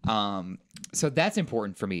know. So that's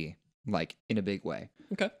important for me, like in a big way.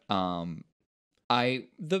 Okay. I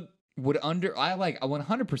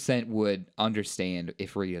 100% would understand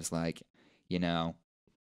if Reed is like, you know,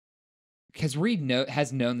 because Reed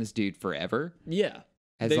has known this dude forever. Yeah.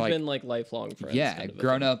 They've been like lifelong friends. Yeah, kind of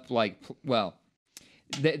grown up like, well,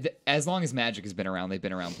 as long as Magic has been around, they've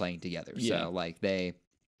been around playing together. Yeah. So like they,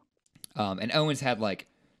 and Owen's had like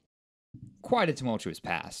quite a tumultuous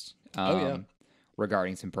past.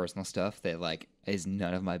 Regarding some personal stuff that like is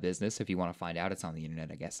none of my business. If you want to find out, it's on the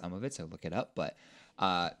internet, I guess, some of it, so look it up. But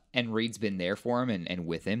and Reed's been there for him and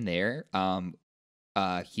with him there.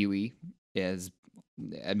 Huey is,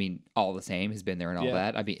 I mean, all the same, has been there and all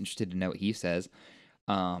that. I'd be interested to know what he says.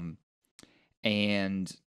 And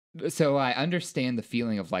so I understand the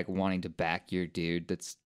feeling of like wanting to back your dude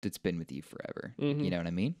that's been with you forever. Mm-hmm. You know what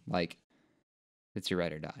I mean? Like it's your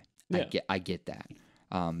ride or die. Yeah. I get that.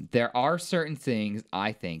 There are certain things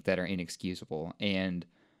I think that are inexcusable, and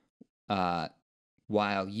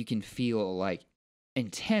while you can feel like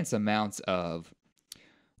intense amounts of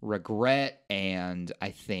regret and I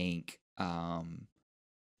think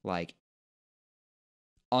like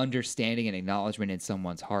understanding and acknowledgement in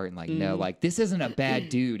someone's heart and like, no, like this isn't a bad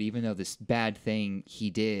dude, even though this bad thing he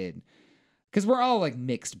did. Because we're all like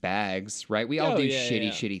mixed bags, right? We all do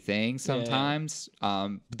shitty things sometimes.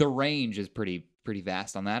 The range is pretty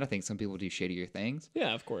vast on that. I think some people do shittier things.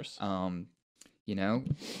 Yeah, of course. You know,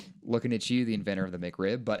 looking at you, the inventor of the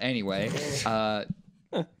McRib. But anyway,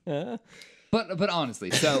 but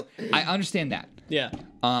honestly, so I understand that. Yeah.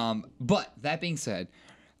 But that being said,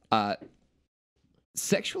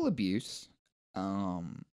 sexual abuse,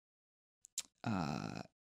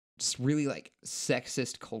 just really like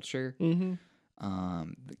sexist culture, the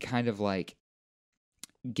kind of like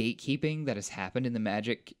gatekeeping that has happened in the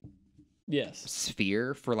Magic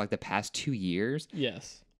sphere for like the past 2 years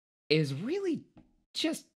is really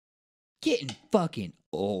just getting fucking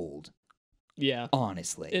old. Yeah.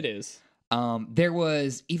 Honestly. It is. There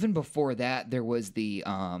was, even before that, there was the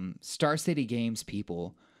Star City Games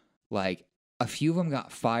people, like a few of them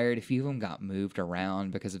got fired, a few of them got moved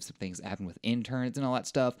around because of some things that happened with interns and all that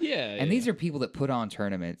stuff. Yeah. And these are people that put on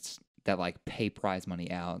tournaments that like pay prize money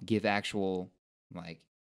out, give actual like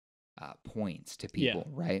points to people,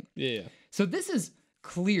 right? Yeah. So this is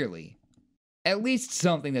clearly at least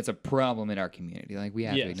something that's a problem in our community. Like we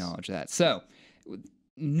have to acknowledge that. So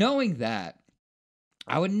knowing that,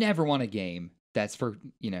 I would never want a game that's for,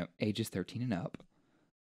 you know, ages 13 and up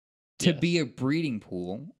to be a breeding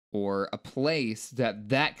pool or a place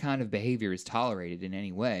that kind of behavior is tolerated in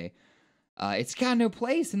any way, it's got no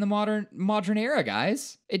place in the modern era,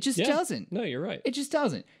 guys. It just doesn't. No, you're right. It just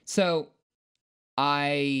doesn't. So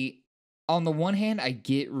on the one hand, I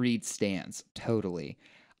get Reed's stance totally.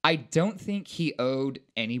 I don't think he owed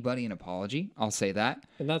anybody an apology. I'll say that.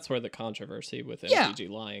 And that's where the controversy with MTG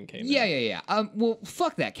Lion came in. Yeah. Well,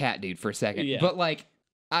 fuck that cat dude for a second. Yeah. But like,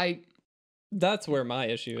 that's where my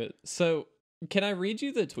issue is. So can I read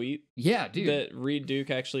you the tweet? Yeah, dude. That Reed Duke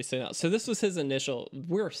actually sent out. So this was his initial.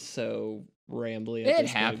 We're so rambly. It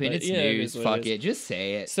happened. It's news. Fuck it. Just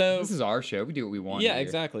say it. So this is our show. We do what we want. Yeah, here.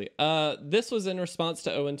 exactly. This was in response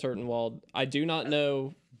to Owen Turtenwald. I do not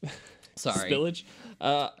know. Sorry. Spillage.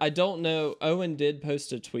 I don't know. Owen did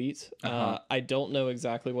post a tweet. I don't know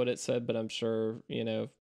exactly what it said, but I'm sure,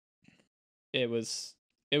 it was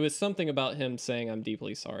something about him saying, "I'm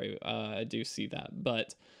deeply sorry." I do see that.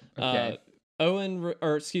 But okay.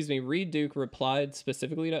 Reed Duke replied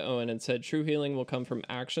specifically to Owen and said, "True healing will come from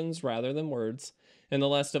actions rather than words. In the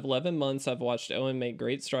last 11 months, I've watched Owen make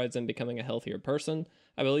great strides in becoming a healthier person.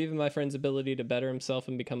 I believe in my friend's ability to better himself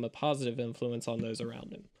and become a positive influence on those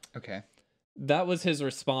around him." Okay. That was his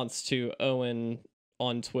response to Owen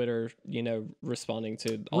on Twitter, responding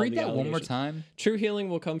to all Read the that allegations. one more time. True healing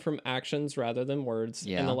will come from actions rather than words.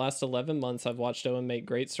 Yeah. In the last 11 months, I've watched Owen make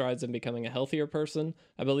great strides in becoming a healthier person.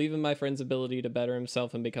 I believe in my friend's ability to better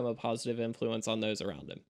himself and become a positive influence on those around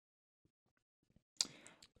him.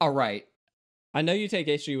 All right. I know you take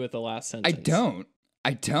issue with the last sentence.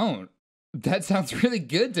 I don't. That sounds really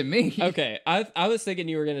good to me. Okay, I was thinking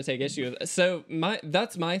you were going to take issue with it. So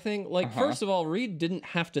that's my thing. Like, first of all, Reed didn't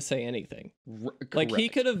have to say anything. Like, he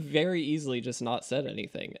could have very easily just not said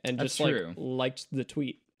anything and just liked the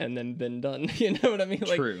tweet and then been done. You know what I mean?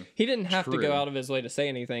 Like, he didn't have to go out of his way to say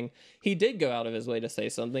anything. He did go out of his way to say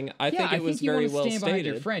something. I think it was very well stated. Behind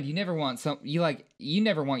your friend. You never want you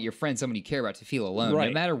never want your friend, someone you care about, to feel alone,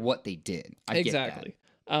 no matter what they did. Exactly.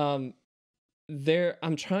 Get that.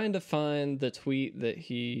 I'm trying to find the tweet that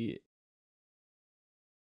he.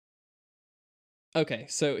 Okay,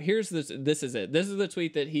 so here's this is it. This is the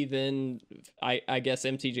tweet that he then, I guess,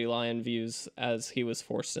 MTG Lion views as he was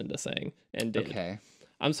forced into saying and did. Okay.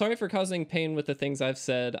 I'm sorry for causing pain with the things I've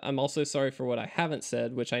said. I'm also sorry for what I haven't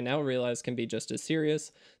said, which I now realize can be just as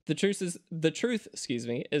serious. The truth,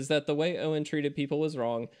 is that the way Owen treated people was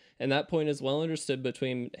wrong, and that point is well understood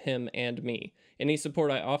between him and me. Any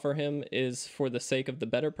support I offer him is for the sake of the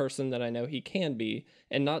better person that I know he can be,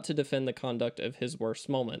 and not to defend the conduct of his worst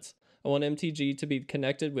moments. I want MTG to be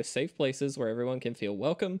connected with safe places where everyone can feel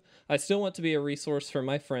welcome. I still want to be a resource for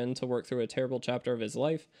my friend to work through a terrible chapter of his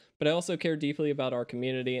life, but I also care deeply about our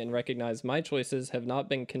community and recognize my choices have not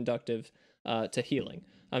been conductive to healing.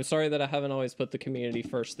 I'm sorry that I haven't always put the community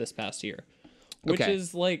first this past year. Which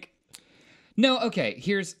is like... No, okay,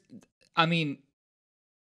 he's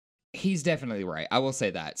definitely right. I will say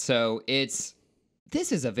that. So this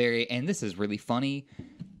is really funny.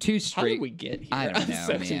 Two straight. How did we get here? I don't know, I'm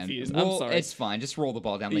so man. confused. Well, I'm sorry. It's fine. Just roll the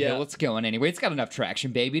ball down the hill. Let's go on anyway. It's got enough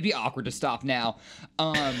traction, baby. It'd be awkward to stop now.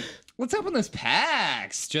 Let's open those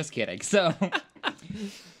packs. Just kidding. So,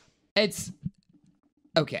 it's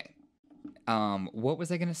okay. What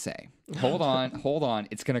was I gonna say? Hold on.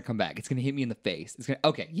 It's gonna come back. It's gonna hit me in the face.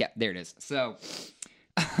 Okay. Yeah, there it is. So,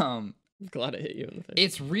 I'm glad it hit you in the face.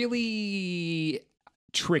 It's really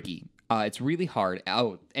tricky. It's really hard.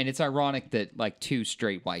 Oh, and it's ironic that like two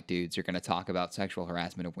straight white dudes are going to talk about sexual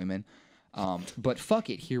harassment of women. But fuck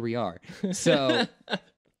it, here we are. So,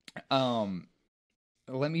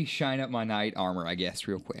 let me shine up my knight armor, I guess,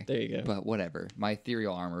 real quick. There you go. But whatever, my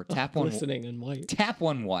ethereal armor. Tap one. Glistening in white. Tap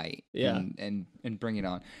one white. Yeah. And bring it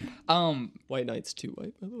on. White knight's too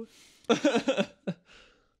white, by the way.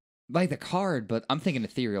 Like the card, but I'm thinking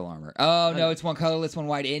ethereal armor. Oh no, it's one colorless, one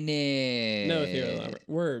white, isn't it? No ethereal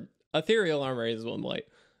armor. Ethereal armor is one white.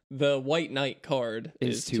 The white knight card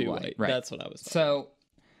is two white. Right. That's what I was talking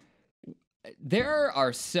about. There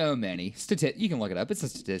are so many you can look it up. It's a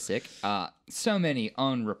statistic. So many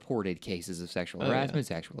unreported cases of sexual harassment,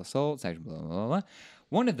 sexual assault, sexual blah, blah, blah.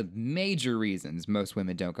 One of the major reasons most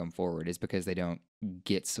women don't come forward is because they don't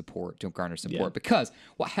get support, don't garner support. Yeah. Because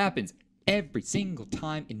what happens every single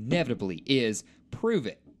time, inevitably, is prove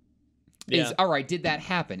it. Is, all right, did that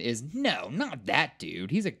happen? Is, no, not that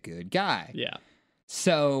dude. He's a good guy. Yeah.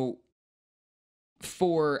 So,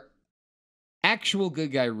 for actual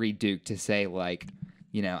good guy Reed Duke to say, like,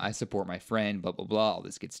 I support my friend, blah, blah, blah, all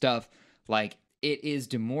this good stuff, like, it is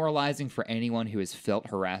demoralizing for anyone who has felt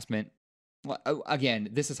harassment. Again,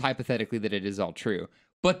 this is hypothetically that it is all true.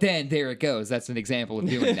 But then, there it goes. That's an example of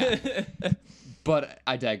doing that. But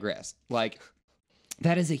I digress. Like,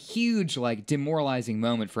 that is a huge, like, demoralizing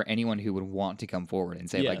moment for anyone who would want to come forward and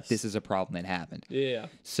say, like, this is a problem that happened. Yeah.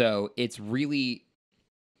 So it's really,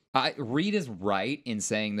 Reed is right in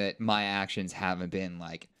saying that my actions haven't been,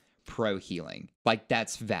 like, pro-healing. Like,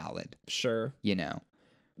 that's valid. Sure. You know?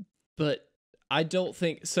 But I don't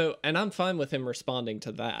think so, and I'm fine with him responding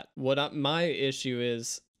to that. My issue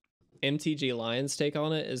is MTG Lion's take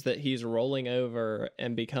on it is that he's rolling over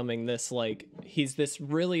and becoming this, like, he's this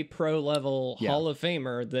really pro level Hall of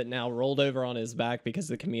Famer that now rolled over on his back because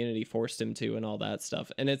the community forced him to and all that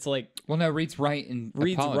stuff. And it's like, well, no, Reed's right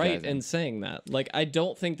in saying that. Like, I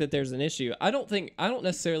don't think that there's an issue. I don't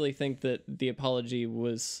necessarily think that the apology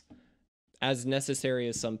was as necessary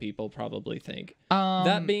as some people probably think.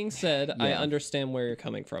 That being said, I understand where you're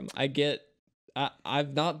coming from.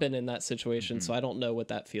 I've not been in that situation, so I don't know what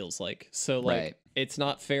that feels like. So, like, it's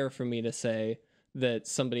not fair for me to say that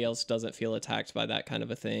somebody else doesn't feel attacked by that kind of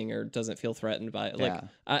a thing or doesn't feel threatened by it. Like,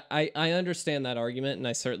 I understand that argument, and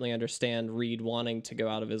I certainly understand Reed wanting to go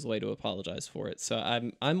out of his way to apologize for it. So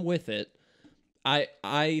I'm with it.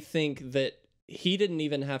 I think that he didn't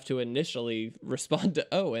even have to initially respond to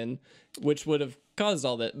Owen, which would have caused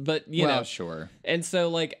all that. But, you know. Sure. And so,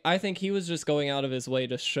 like, I think he was just going out of his way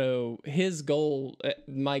to show his goal.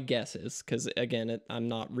 My guess is, because, again, I'm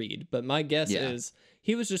not Reed, but my guess is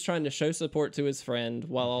he was just trying to show support to his friend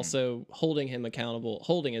while also holding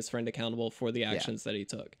his friend accountable for the actions that he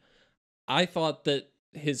took. I thought that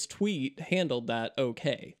his tweet handled that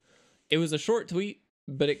okay. It was a short tweet,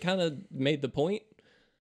 but it kind of made the point.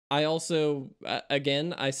 I also,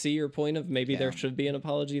 again, I see your point of maybe there should be an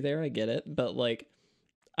apology there. I get it. But, like,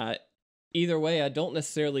 either way, I don't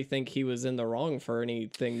necessarily think he was in the wrong for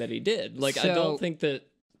anything that he did. Like, so I don't think that...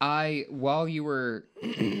 while you were...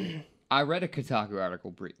 I read a Kotaku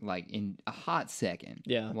article, like, in a hot second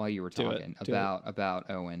while you were talking about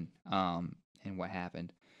Owen and what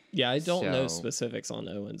happened. Yeah, I don't know specifics on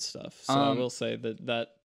Owen's stuff. So I will say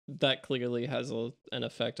that clearly has an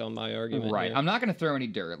effect on my argument. Right. Here. I'm not going to throw any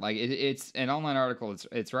dirt. Like, it's an online article.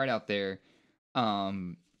 It's right out there.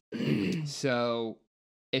 So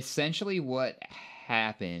essentially what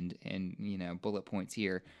happened, and, you know, bullet points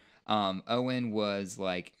here, Owen was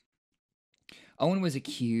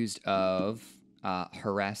accused of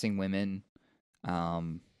harassing women,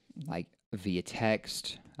 like, via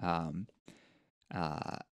text,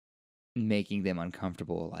 making them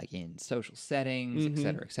uncomfortable, like, in social settings, et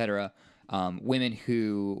cetera, et cetera. Women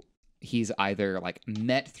who he's either, like,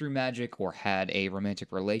 met through Magic or had a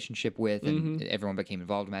romantic relationship with, and everyone became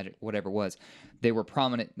involved in Magic, whatever it was. They were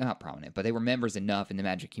not prominent, but they were members enough in the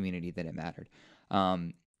Magic community that it mattered.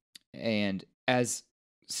 And as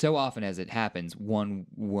so often as it happens, one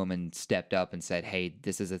woman stepped up and said, hey,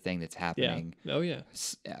 this is a thing that's happening. Yeah. Oh, yeah.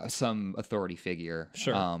 Some authority figure.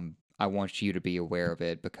 Sure. I want you to be aware of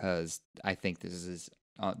it because I think this is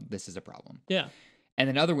a problem. Yeah. And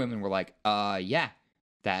then other women were like, yeah.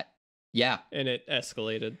 And it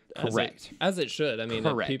escalated. Correct. As it should. I mean,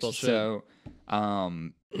 people should. So,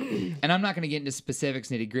 and I'm not going to get into specifics,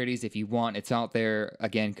 nitty gritties. If you want, it's out there.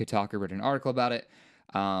 Again, Kotaku wrote an article about it.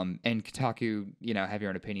 And Kotaku, you know, have your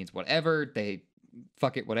own opinions, whatever.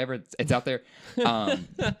 Fuck it, whatever. It's out there.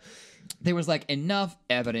 There was, like, enough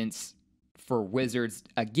evidence for Wizards.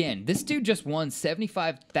 Again, this dude just won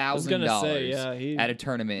 $75,000 at a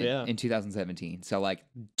tournament in 2017. So, like,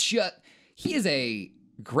 he is a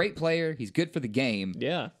great player. He's good for the game.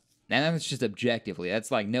 Yeah. And that's just objectively.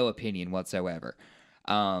 That's, like, no opinion whatsoever.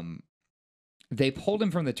 They pulled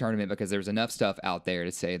him from the tournament because there was enough stuff out there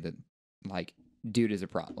to say that, like, dude is a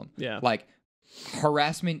problem. Yeah. Like,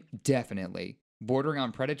 harassment, definitely. Bordering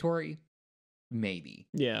on predatory, maybe.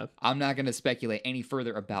 Yeah. I'm not going to speculate any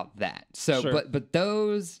further about that. So, sure. but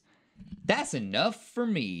that's enough for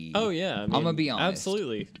me. Oh, yeah. I mean, I'm going to be honest.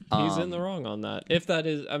 Absolutely. He's in the wrong on that. If that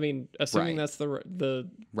is, I mean, assuming that's the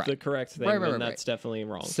correct thing, then that's definitely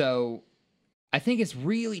wrong. So, I think it's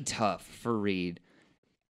really tough for Reed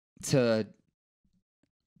to,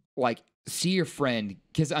 like, see your friend,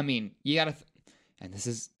 because, I mean, you got to... And this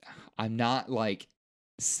is, I'm not, like,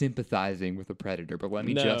 sympathizing with a predator, but let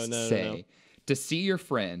me say, to see your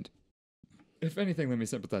friend, if anything, let me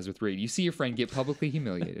sympathize with Reed. You see your friend get publicly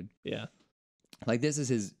humiliated. Yeah. Like, this is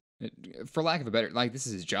his, for lack of a better, like, this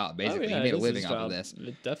is his job, basically. He made a living off of this.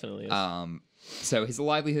 It definitely is. So his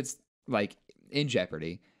livelihood's, like, in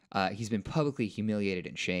jeopardy. He's been publicly humiliated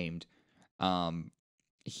and shamed.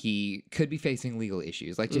 He could be facing legal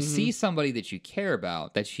issues. Like, to see somebody that you care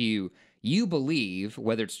about, that you believe,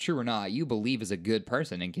 whether it's true or not, you believe is a good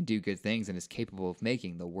person and can do good things and is capable of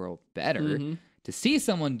making the world better. To see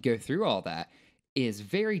someone go through all that is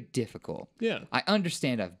very difficult. Yeah. I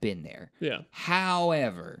understand. I've been there. Yeah.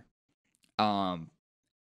 However,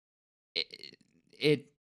 it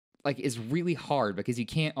like is really hard because you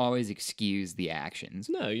can't always excuse the actions.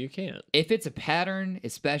 No, you can't. If it's a pattern,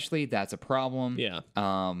 especially, that's a problem. Yeah.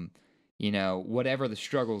 You know, whatever the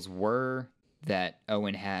struggles were that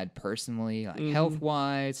Owen had personally, like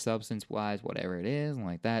health-wise, substance-wise, whatever it is,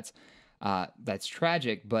 like that's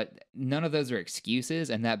tragic, but none of those are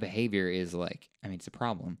excuses, and that behavior is like, I mean, it's a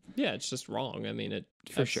problem. Yeah, it's just wrong. I mean, it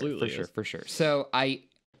for sure. So I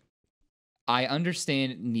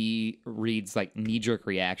understand Reed's like knee-jerk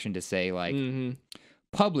reaction to say like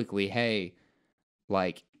publicly, hey,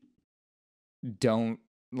 like don't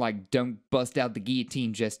bust out the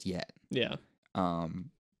guillotine just yet. Yeah.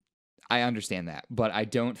 I understand that, but I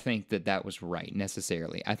don't think that was right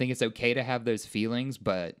necessarily. I think it's okay to have those feelings,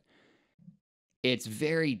 but it's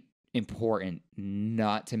very important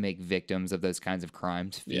not to make victims of those kinds of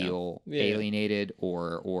crimes feel alienated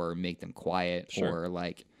or make them quiet or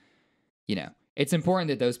like, you know, it's important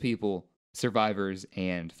that those people, survivors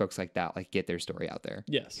and folks like that, like get their story out there.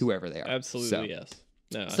 Yes. Whoever they are. Absolutely, so, yes.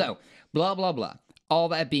 No, so, blah, blah, blah. All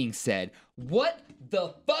that being said, what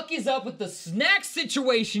the fuck is up with the snack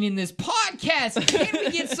situation in this podcast? Can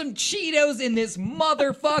we get some Cheetos in this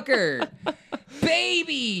motherfucker?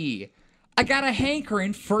 Baby! I got a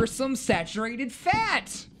hankering for some saturated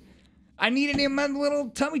fat. I need it in my little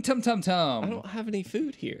tummy tum-tum-tum. I don't have any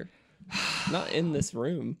food here. Not in this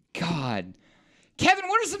room. God. Kevin,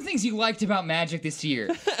 what are some things you liked about Magic this year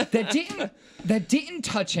that didn't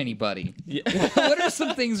touch anybody? Yeah. What are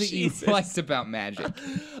some things that you liked about Magic?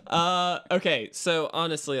 Okay, so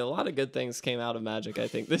honestly, a lot of good things came out of Magic, I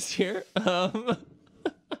think, this year.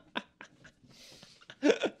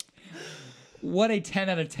 What a 10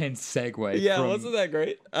 out of 10 segue. Yeah, wasn't that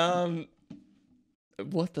great?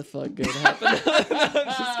 What the fuck good happened?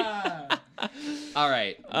 All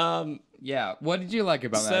right. Yeah, what did you like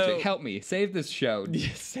about Magic? Help me. Save this show.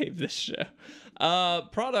 Yeah, save this show.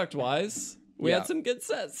 Product-wise, we had some good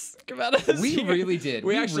sets come out of this year. We really did.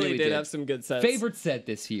 We actually really did have some good sets. Favorite set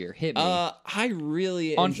this year? Hit me. I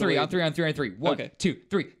really on enjoyed... three. One, okay. 2,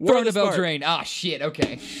 3. War Throw the bell Spark. drain. Ah, shit.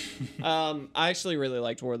 Okay. I actually really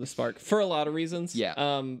liked War of the Spark for a lot of reasons. Yeah.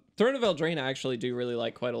 Throne of Eldraine I actually do really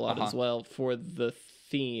like quite a lot as well for the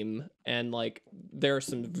theme, and like there are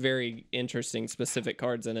some very interesting specific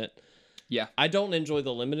cards in it. Yeah. I don't enjoy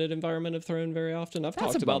the limited environment of Throne very often. I've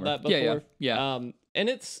talked about that before. Yeah. And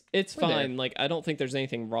it's fine. Like, I don't think there's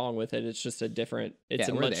anything wrong with it. It's just a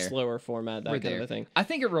much slower format, that kind of thing. I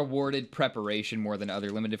think it rewarded preparation more than other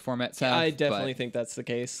limited formats have. I definitely think that's the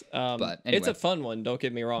case. But anyway. It's a fun one, don't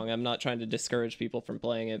get me wrong. I'm not trying to discourage people from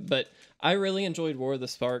playing it, but I really enjoyed War of the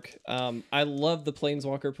Spark. I love the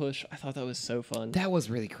Planeswalker push. I thought that was so fun. That was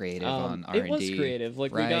really creative on R&D. It was creative.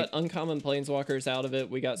 Like, we got uncommon Planeswalkers out of it.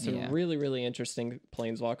 We got some really, really interesting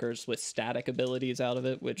Planeswalkers with static abilities out of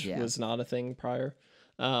it, which was not a thing prior.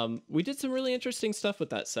 We did some really interesting stuff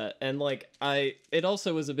with that set, and like it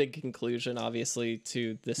also was a big conclusion, obviously,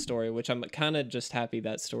 to this story, which I'm kind of just happy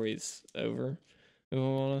that story's over, if I'm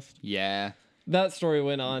honest. Yeah. That story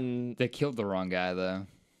went on. They killed the wrong guy, though.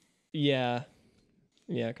 Yeah,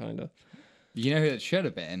 kind of. You know who it should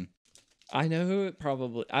have been? I know who it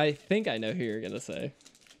probably. I think I know who you're gonna say.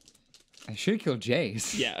 I should have killed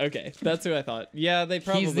Jace. Yeah, okay, that's who I thought. Yeah, they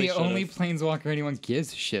probably. He's the only Planeswalker anyone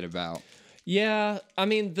gives a shit about. Yeah, I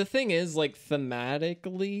mean, the thing is, like,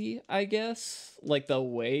 thematically, I guess, like, the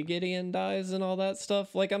way Gideon dies and all that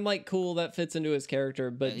stuff, like, I'm like, cool, that fits into his character,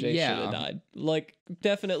 but Jace should have died. Like,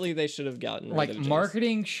 definitely they should have gotten rid of Jace.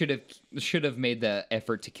 Marketing should have made the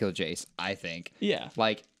effort to kill Jace, I think. Yeah.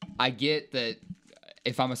 Like, I get that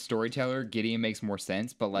if I'm a storyteller, Gideon makes more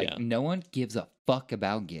sense, but, like, no one gives a fuck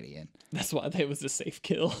about Gideon. That's why it was a safe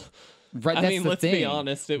kill. Right, I mean, let's be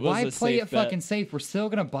honest. It was Why a play safe it fucking safe? We're still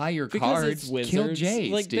gonna buy your because cards. It's wizards. Kill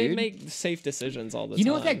Jace, like, dude. they make safe decisions all the time. You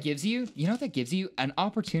know what that gives you? You know what that gives you? An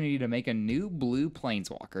opportunity to make a new blue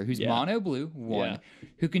Planeswalker who's mono blue,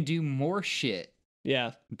 who can do more shit.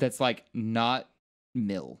 Yeah. That's like not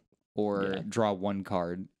mill or draw one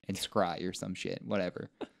card and scry or some shit, whatever.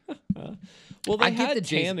 Well, they had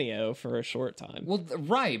Tameo for a short time. Well,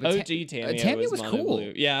 right. But OG Tameo was cool.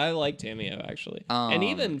 Blue. Yeah, I like Tameo, actually. And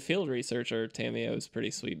even Field Researcher Tameo is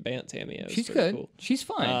pretty sweet. Bant Tameo is pretty cool. She's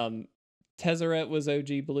fun. Tezzeret was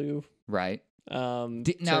OG Blue. Right.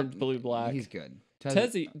 Turned blue-black. He's good.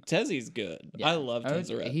 Tezzy's good. Yeah. I love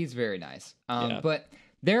Tezzeret. He's very nice. But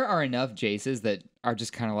there are enough Jaces that are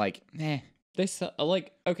just kind of like, eh.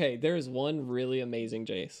 Okay, there's one really amazing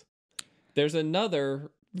Jace. There's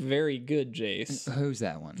another very good Jace. Who's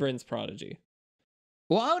that one? Vryn's Prodigy.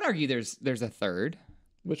 Well, I would argue there's a third.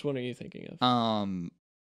 Which one are you thinking of?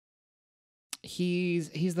 He's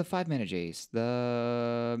the 5-mana Jace,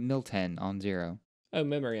 the mill 10 on 0. Oh,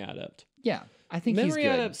 Memory Adept. Yeah, I think Memory he's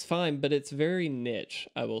good. Adept's fine, but it's very niche,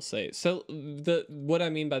 I will say. So what I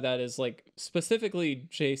mean by that is like specifically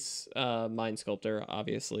Jace, Mind Sculptor,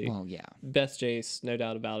 obviously. Well, yeah. Best Jace, no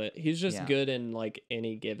doubt about it. He's just good in like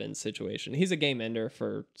any given situation. He's a game ender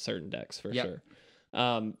for certain decks for sure.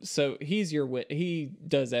 So he's he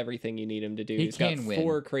does everything you need him to do. He's got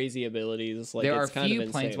 4 crazy abilities. Like, there are it's kind few of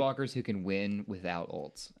insane. Planeswalkers who can win without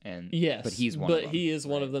ults, and but he's one of them. He is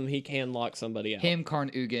one of them. He can lock somebody out. Him, Karn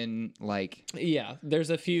Ugin, like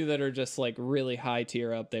there's a few that are just like really high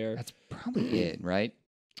tier up there. That's probably it, right?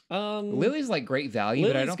 Lily's like great value,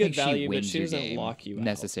 Lily's but I don't think value, she wins but she your doesn't game lock you out.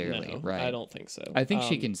 necessarily, No, right? I don't think so. I think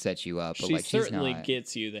she can set you up, but she like she's certainly not.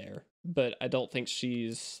 gets you there, but I don't think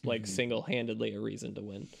she's like single-handedly a reason to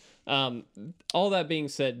win. All that being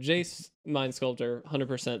said, Jace Mind Sculptor,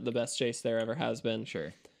 100% the best Jace there ever has been.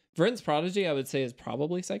 Sure. Vryn's Prodigy, I would say, is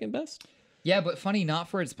probably second best. Yeah, but funny, not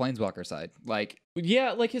for its Planeswalker side. Like,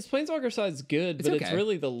 yeah, like his Planeswalker side's good, but it's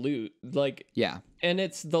really the loot. Like, yeah, and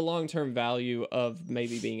it's the long-term value of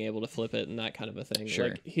maybe being able to flip it and that kind of a thing. Sure.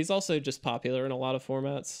 Like, he's also just popular in a lot of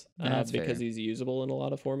formats because he's usable in a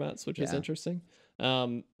lot of formats, which is interesting.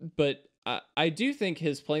 But I do think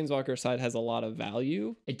his Planeswalker side has a lot of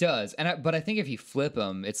value. It does, but I think if you flip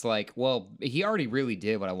him, it's like, well, he already really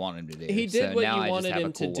did what I wanted him to do. He did what you wanted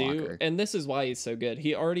him to do, and this is why he's so good.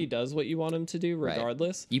 He already does what you want him to do,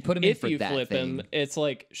 regardless. Right. You put him in for that If you flip thing. him, it's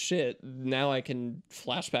like, shit, now I can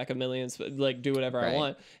flashback a million, like, do whatever I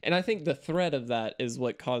want. And I think the threat of that is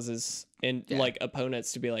what causes like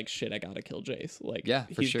opponents to be like, shit, I gotta kill Jace. Like,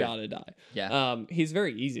 he's gotta die. Yeah. He's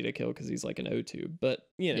very easy to kill because he's like an O2, but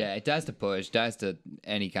you know. Yeah, it dies to push, dies to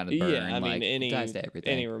any kind of burn. Yeah, I mean, dies to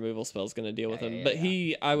everything. Any removal spell is gonna deal with him. But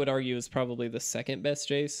he, I would argue, is probably the second best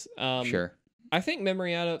Jace. Sure. I think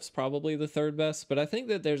Memory Adept's probably the third best, but I think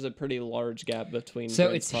that there's a pretty large gap between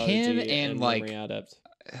it's him and like Memory Adept.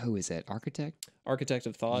 Who is it? Architect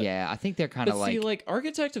of Thought. Yeah, I think they're kind of like. See, like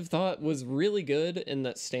Architect of Thought was really good in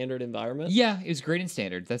that standard environment. Yeah, it was great in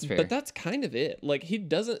standard. That's fair. But that's kind of it. Like, he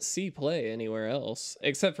doesn't see play anywhere else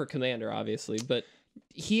except for Commander, obviously. But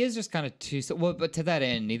he is just kind of too. Well, but to that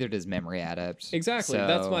end, neither does Memory Adept. Exactly. So...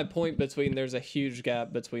 That's my point. There's a huge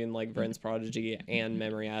gap between like Vryn's Prodigy and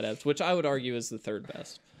Memory Adept, which I would argue is the third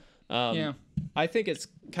best. I think it's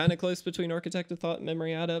kind of close between Architect of Thought and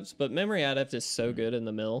Memory Adept, but Memory Adept is so good in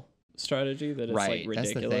the mill strategy that it's like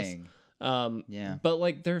ridiculous. That's the thing. But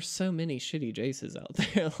like there's so many shitty Jaces out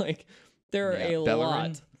there. Like there are a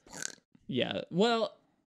lot. Yeah. Well,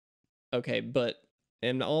 okay, but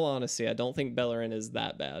in all honesty, I don't think Bellerin is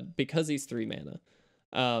that bad because he's 3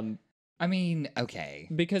 mana. I mean, okay.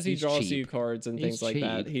 Because he draws you cards and things like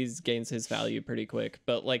that. He gains his value pretty quick.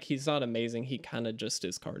 But like he's not amazing. He kind of just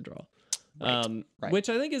is card draw. Which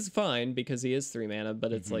I think is fine because he is 3 mana,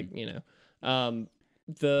 but it's like, you know.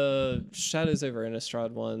 The Shadows over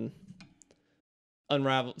Innistrad one,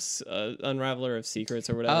 Unraveler of Secrets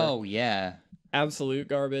or whatever. Oh, yeah. Absolute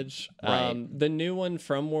garbage. Right. The new one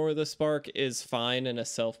from War of the Spark is fine in a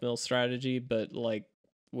self-mill strategy, but like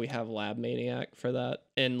we have Lab Maniac for that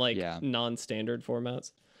in like non-standard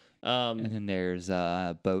formats. And then there's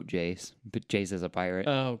Boat Jace. But Jace is a pirate.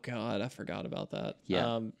 Oh god, I forgot about that.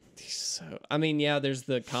 Yeah. So I mean, yeah, there's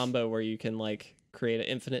the combo where you can like create an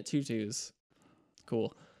infinite 2/2s.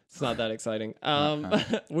 Cool. It's not that exciting.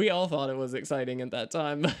 We all thought it was exciting at that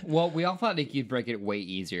time. Well, we all thought you'd break it way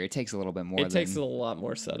easier. It takes a little bit more. It takes a lot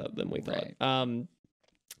more setup than we thought.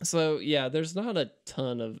 So yeah, there's not a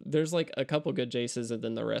ton of. There's like a couple good Jaces, and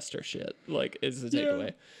then the rest are shit. Like is the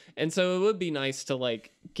takeaway. And so it would be nice to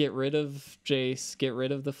like get rid of Jace, get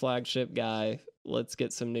rid of the flagship guy. Let's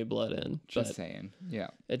get some new blood in. Just saying. Yeah.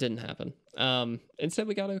 It didn't happen. Instead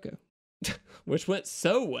we got Oko. Which went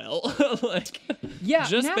so well. Like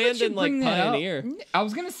just banned in like Pioneer. I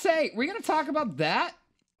was gonna say, we're gonna talk about that.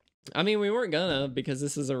 I mean, we weren't gonna because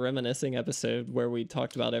this is a reminiscing episode where we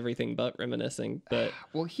talked about everything but reminiscing. But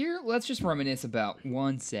well, here let's just reminisce about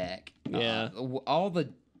one sec. Yeah, all the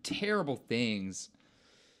terrible things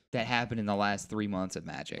that happened in the last 3 months of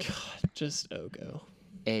Magic. God, just Oko.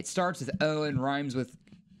 It starts with O and rhymes with.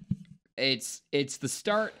 It's the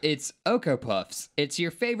start. It's Oko Puffs. It's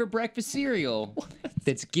your favorite breakfast cereal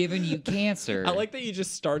that's giving you cancer. I like that you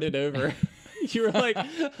just started over. You were like,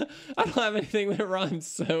 I don't have anything that rhymes,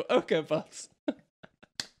 so Oko Puffs.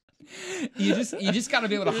 You just gotta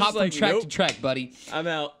be able to hop from track to track, buddy. I'm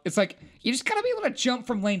out. It's like you just gotta be able to jump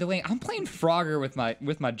from lane to lane. I'm playing Frogger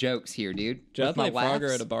with my jokes here, dude. I played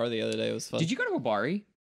Frogger at a bar the other day. It was fun. Did you go to a Bari?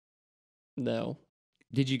 No.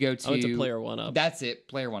 Did you go to? I went to Player One Up. That's it,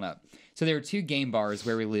 Player One Up. So there are 2 game bars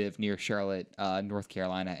where we live near Charlotte, North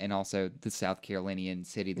Carolina, and also the South Carolinian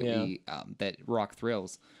city that Rock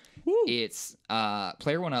Thrills. Woo. It's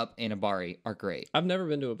Player One Up and Abari are great. I've never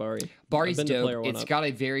been to Abari. Bari's dope. It's got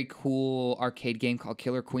a very cool arcade game called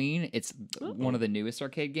Killer Queen. It's one of the newest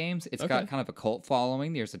arcade games. It's got kind of a cult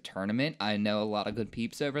following. There's a tournament. I know a lot of good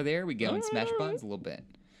peeps over there. We go and smash buttons a little bit.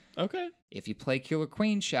 Okay. If you play Killer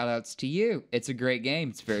Queen, shout outs to you. It's a great game.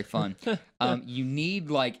 It's very fun. You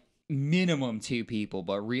need like minimum 2 people,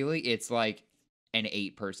 but really it's like an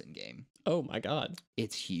 8-person game. Oh my God.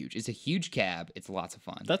 It's huge. It's a huge cab. It's lots of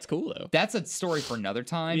fun. That's cool though. That's a story for another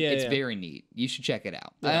time. It's very neat. You should check it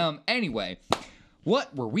out. Yeah. Anyway,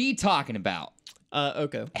 what were we talking about?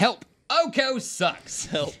 Oko. Help. Oko sucks.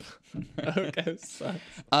 Help. Oko sucks.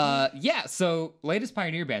 Yeah, so latest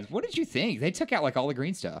Pioneer bands. What did you think? They took out like all the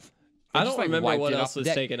green stuff. I don't remember what else was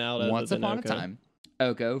taken out. Once upon a time.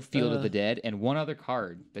 Oko, Field of the Dead, and one other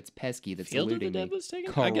card that's pesky that's Field eluding of the me. Dead was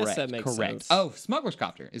taken? Correct, I guess that makes sense. Oh, Smuggler's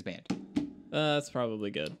Copter is banned. That's probably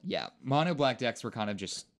good. Yeah, mono black decks were kind of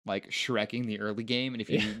just like Shrekking the early game, and if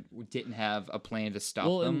you didn't have a plan to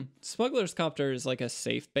stop them. Smuggler's Copter is like a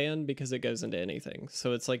safe ban because it goes into anything.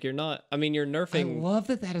 So it's like you're nerfing. I love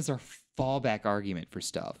that is our fallback argument for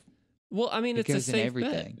stuff. Well, I mean, it's a safe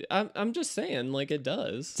everything. bet. I'm just saying, like, it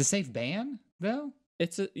does. It's a safe ban, though?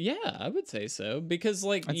 I would say so. Because,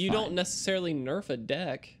 like, you don't necessarily nerf a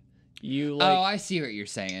deck. You like, I see what you're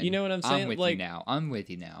saying. You know what I'm saying? I'm with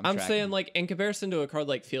you now. I'm saying, like, in comparison to a card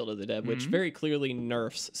like Field of the Dead, which very clearly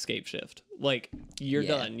nerfs Scape Shift. Like, you're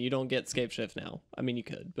done. You don't get Scape Shift now. I mean, you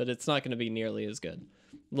could, but it's not going to be nearly as good.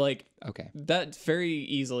 Like, that very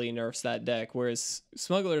easily nerfs that deck, whereas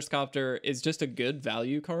Smuggler's Copter is just a good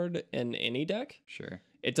value card in any deck. Sure.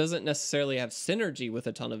 It doesn't necessarily have synergy with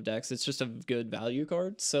a ton of decks. It's just a good value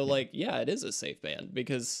card. So, it is a safe ban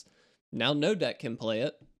because now no deck can play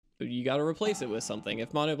it. You got to replace it with something.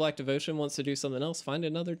 If Mono Black Devotion wants to do something else, find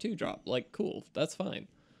another 2-drop. Like, cool. That's fine.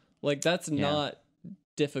 Like, that's not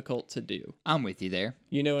difficult to do. I'm with you there.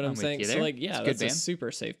 You know what I'm saying? So, like, that's a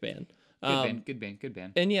super safe ban. Good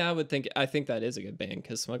ban. And I think that is a good ban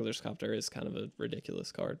because Smuggler's Copter is kind of a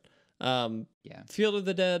ridiculous card. Field of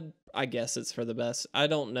the Dead, I guess it's for the best. I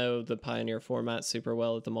don't know the Pioneer format super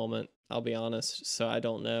well at the moment, I'll be honest. So I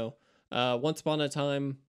don't know. Once Upon a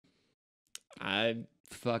Time,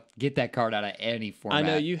 get that card out of any format. I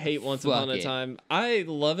know you hate Once Upon a Time. I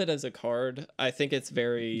love it as a card. I think it's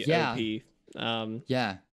very OP.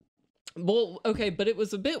 Well, okay, but it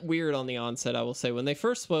was a bit weird on the onset, I will say. When they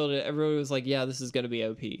first spoiled it, everybody was like, yeah, this is going to be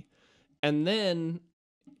OP. And then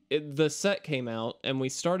the set came out, and we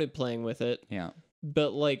started playing with it. Yeah.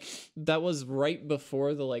 But, like, that was right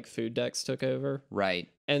before the, like, food decks took over. Right.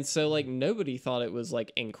 And so, like, nobody thought it was,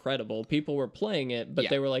 like, incredible. People were playing it, but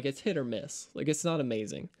they were like, it's hit or miss. Like, it's not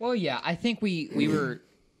amazing. Well, yeah, I think we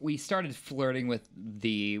started flirting with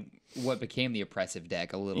what became the oppressive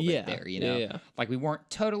deck a little bit there, you know? Yeah. Like, we weren't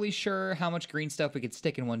totally sure how much green stuff we could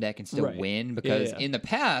stick in one deck and still win, because in the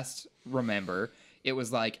past, remember, it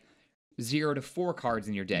was like 0 to 4 cards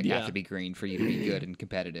in your deck have to be green for you to be good and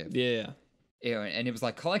competitive. Yeah. And it was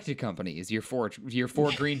like collected companies, your four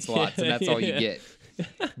green slots, and that's all you get.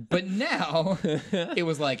 But now, it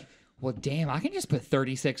was like, well, damn, I can just put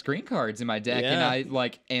 36 green cards in my deck, and I,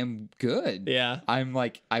 like, am good. Yeah. I'm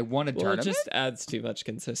like, I want a tournament. It just adds too much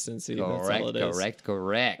consistency. That's all it is.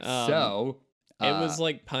 Correct. So, it was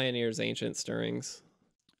like Pioneer's Ancient Stirrings.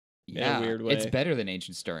 In a weird way. It's better than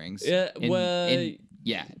Ancient Stirrings. Yeah, it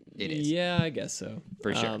is. Yeah, I guess so.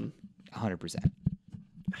 For sure. 100%.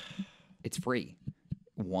 It's free.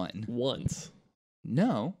 Once.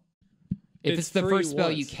 No. If it's the first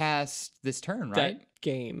spell you cast this turn, right? That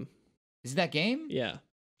game. Is it that game? Yeah.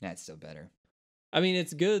 That's still better. I mean,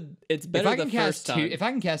 it's good. It's better the first time. If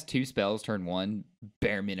I can cast 2 spells turn 1,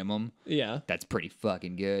 bare minimum, that's pretty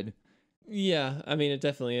fucking good. Yeah, I mean, it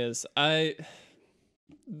definitely is. I'm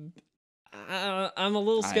a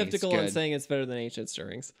little skeptical on saying it's better than Ancient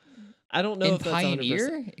Stirrings. I don't know if that's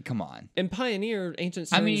Pioneer? Come on. In Pioneer, Ancient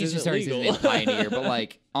Stirrings isn't legal. In Pioneer, but,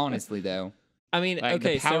 like, honestly, though. I mean, like,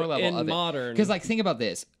 okay, so level in Modern... Because, like, think about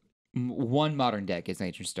this. One Modern deck is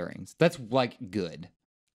Ancient Stirrings. That's, like, good.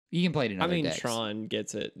 You can play it in other decks. Tron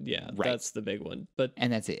gets it. Yeah, that's the big one.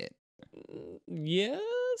 And that's it.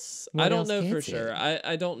 Yes? I don't know for sure.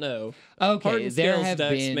 I don't know. Okay, there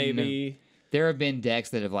have been decks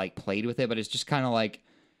that have, like, played with it, but it's just kind of like...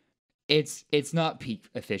 It's not peak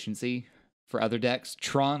efficiency for other decks.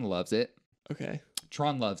 Tron loves it. Okay.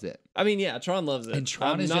 Tron loves it. I mean, yeah, Tron loves it. And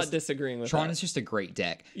Tron I'm not disagreeing with Tron that. is just a great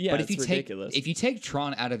deck. Yeah, but if it's ridiculous. If you take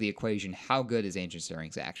Tron out of the equation, how good is Ancient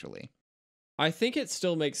Stirrings actually? I think it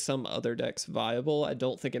still makes some other decks viable. I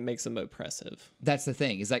don't think it makes them oppressive. That's the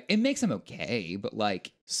thing. Is like it makes them okay, but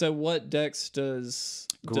like So what decks does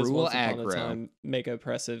Gruul Once Upon aggro a Time make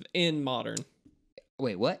oppressive in Modern?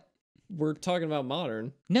 wait, what? We're talking about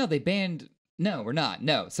Modern. No, they banned. No, we're not.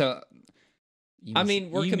 No, so.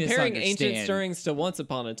 We're comparing Ancient Stirrings to Once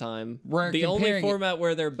Upon a Time. The only format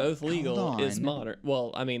where they're both legal is Modern.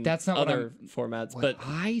 Well, I mean, that's not other formats, what but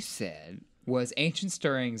I said was Ancient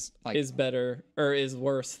Stirrings is better or is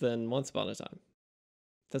worse than Once Upon a Time.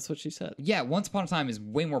 That's what she said. Yeah, Once Upon a Time is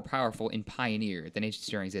way more powerful in Pioneer than Ancient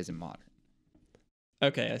Stirrings is in Modern.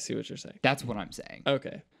 Okay, I see what you're saying. That's what I'm saying.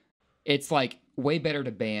 Okay. It's like way better to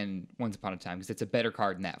ban Once Upon a Time because it's a better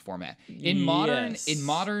card in that format. In Modern,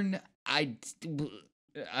 I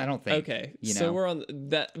don't think. Okay, you know? So we're on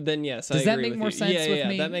that. Then yes, does I that agree make with more you. sense? Yeah, with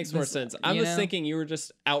me? That makes more sense. I was thinking you were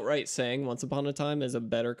just outright saying Once Upon a Time is a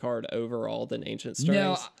better card overall than Ancient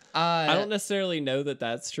Stirrings. No, I don't necessarily know that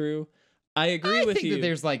that's true. I agree with you. I think that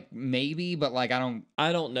there's like maybe, but like I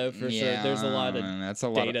don't know for sure. There's a lot of data that's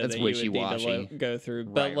that wishy you would washy. need to go through,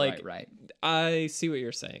 but right. I see what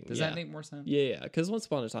you're saying. Does that make more sense? Yeah, because Once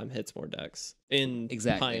Upon a Time hits more decks in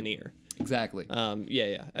Pioneer. Exactly. I see what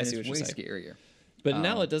you're saying. It's way scarier. But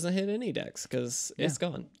now it doesn't hit any decks because it's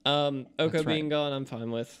gone. Oko being gone, I'm fine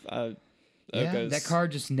with. That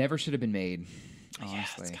card just never should have been made. Honestly, yeah,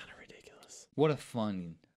 it's kind of ridiculous. What a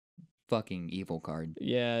fun fucking evil card.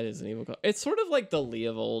 Yeah, it is an evil card. It's sort of like the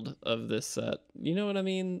Leovold of this set. You know what I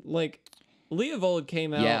mean? Like, Leovold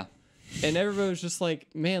came out, and everybody was just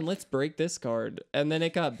like, "Man, let's break this card," and then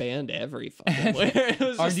it got banned every fucking where. It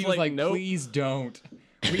was just like, nope. Please don't.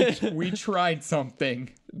 We tried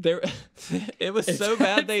something. It was so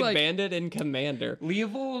bad they banned it in Commander.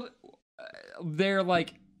 Leovold, they're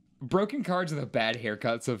like broken cards with the bad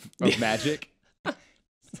haircuts of Magic.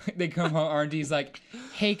 They come home, R&D's like,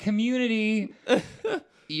 hey, community,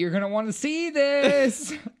 you're going to want to see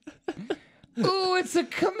this. Ooh, it's a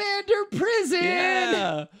Commander prison.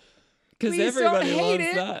 Yeah. Because everybody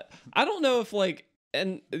loves that. I don't know if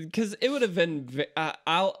because it would have been,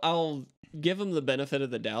 I'll give them the benefit of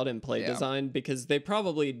the doubt in play design because they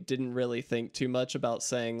probably didn't really think too much about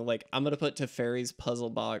saying, like, I'm going to put Teferi's puzzle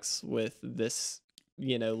box with this,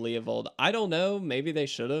 Leovold. I don't know. Maybe they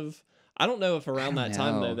should have. I don't know if around that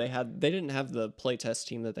time though they didn't have the playtest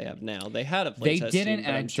team that they have now. They had a playtest team. They didn't,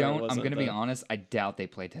 and I'm going to be honest. I doubt they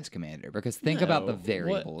playtest Commander because think about the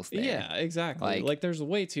variables there. Yeah, exactly. Like there's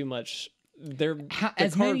way too much.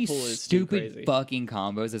 As many stupid fucking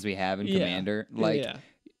combos as we have in Commander.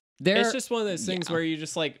 It's just one of those things where you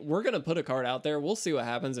just like, we're going to put a card out there. We'll see what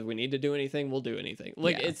happens. If we need to do anything, we'll do anything.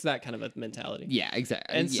 It's that kind of a mentality. Yeah,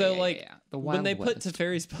 exactly. And when they put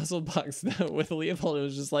Teferi's puzzle box though, with Leopold, it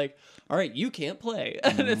was just like, all right, you can't play.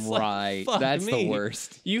 And it's like, fuck that's me. The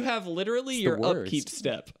worst. You have literally your upkeep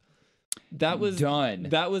step. That was done.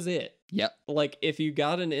 That was it. Yep. Like, if you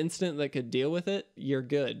got an instant that could deal with it, you're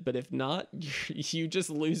good. But if not, you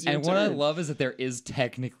just lose your turn. And what I love is that there is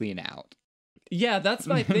technically an out. Yeah, that's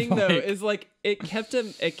my thing though. Is like it kept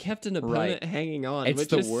an opponent hanging on, it's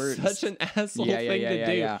which is such an asshole thing to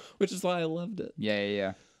do. Which is why I loved it.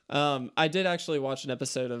 Yeah. I did actually watch an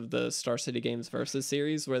episode of the Star City Games Versus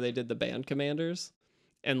series where they did the band commanders,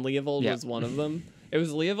 and Leovold was one of them. It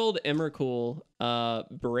was Leovold, Emrakul,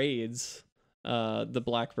 Braids, the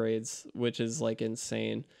black braids, which is like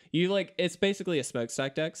insane. It's basically a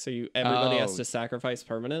smokestack deck, so everybody has to sacrifice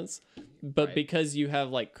permanents, but because you have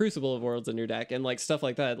like Crucible of Worlds in your deck and like stuff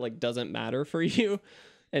like that, like doesn't matter for you,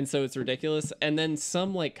 and so it's ridiculous. And then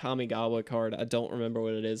some like Kamigawa card, I don't remember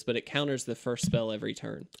what it is, but it counters the first spell every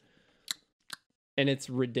turn, and it's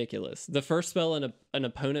ridiculous. The first spell an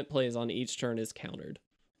opponent plays on each turn is countered.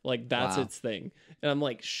 Like that's its thing, and I'm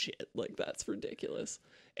like, shit, like that's ridiculous.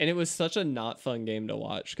 And it was such a not fun game to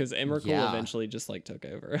watch because Emrakul eventually just like took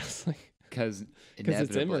over. Because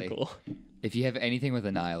it's Emrakul. If you have anything with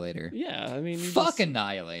Annihilator, I mean, fuck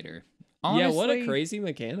Annihilator. Honestly, what a crazy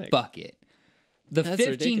mechanic. Fuck it. The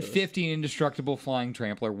 15/15 indestructible flying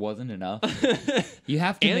trampler wasn't enough. You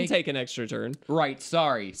have to take an extra turn. Right.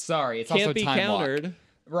 Sorry. It's Can't also be time countered. Lock.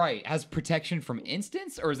 Right. Has protection from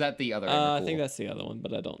instants, or is that the other? I think that's the other one,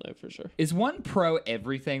 but I don't know for sure. Is one pro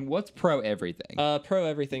everything? What's pro everything? Pro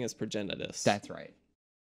everything is Progenitus. That's right.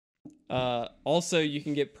 Also, you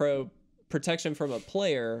can get pro protection from a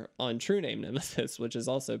player on True Name Nemesis, which is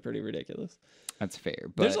also pretty ridiculous. That's fair.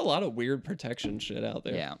 But there's a lot of weird protection shit out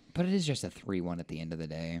there. Yeah, but it is just a 3/1 at the end of the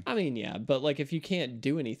day. I mean, yeah, but like if you can't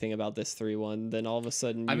do anything about this 3/1, then all of a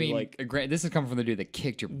sudden this is coming from the dude that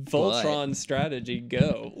kicked your Voltron butt. Strategy,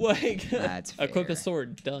 go. Like that's fair. Equip a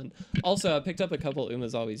sword, done. Also, I picked up a couple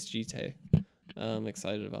Umazawa's Jite. I'm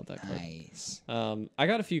excited about that card. Nice. I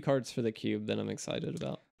got a few cards for the cube that I'm excited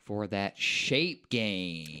about. For that shape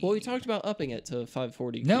game. Well, we talked about upping it to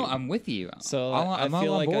 540 No, cube. I'm with you. So I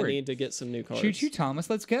feel like board. I need to get some new cards. Shoot you, Thomas.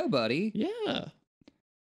 Let's go, buddy. Yeah.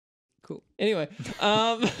 Cool. Anyway,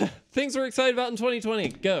 things we're excited about in 2020.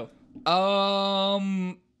 Go.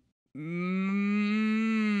 New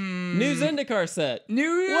Zendikar set. New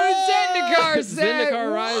Zendikar set. Zendikar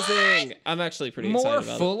What? Rising. I'm actually pretty excited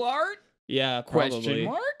about full art? Yeah, probably. Question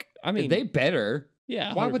mark? I mean, they better.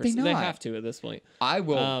 Yeah. 100%. Why would they not? They have to at this point. I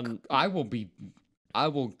will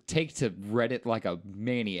take to Reddit like a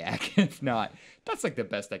maniac. If not, that's like the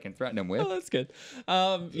best I can threaten them with. Oh, that's good.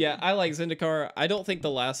 Yeah, I like Zendikar. I don't think the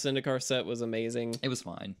last Zendikar set was amazing. It was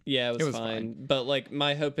fine. Yeah, it was fine. But like,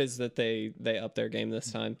 my hope is that they up their game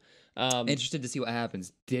this time. Interested to see what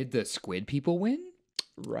happens. Did the squid people win?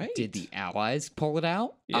 Right. Did the allies pull it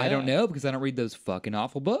out? Yeah. I don't know because I don't read those fucking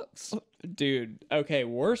awful books. Dude, okay,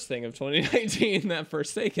 worst thing of 2019, that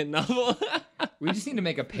Forsaken novel. We just need to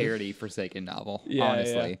make a parody Forsaken novel, Yeah,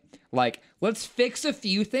 honestly. yeah. Like, let's fix a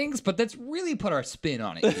few things, but let's really put our spin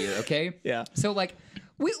on it here, okay? Yeah. So, like,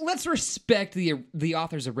 let's respect the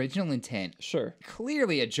author's original intent. Sure.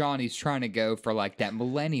 Clearly, a Johnny's trying to go for, like, that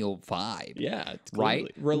millennial vibe. Yeah, it's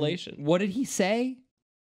right? clearly relation. What did he say?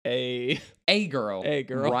 A girl. A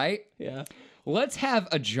girl. Right? Yeah. Let's have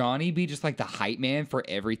a Johnny be just like the hype man for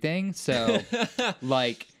everything. So,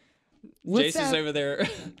 like, Jace is over there.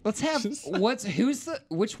 Let's have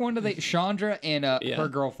which one do they? Chandra and her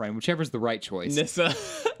girlfriend, whichever's the right choice. Nissa,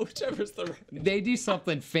 whichever's the right. They do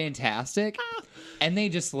something fantastic, and they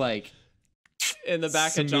just like in the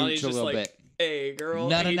back of Johnny's just like, bit. Hey, girl.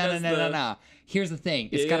 No. Here's the thing.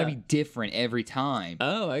 It's got to be different every time.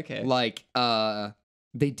 Oh, okay. Like,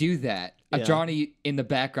 they do that. Yeah. Johnny in the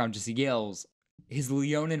background just yells his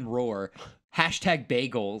Leonin roar,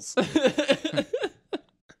 #bagels.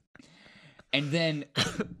 And then,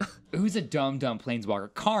 who's a dumb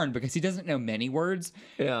planeswalker? Karn, because he doesn't know many words,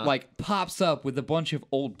 like, pops up with a bunch of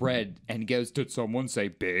old bread and goes, did someone say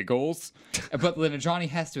bagels? But then Johnny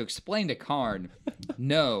has to explain to Karn,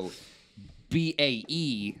 no,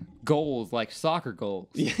 BAE, goals, like soccer goals.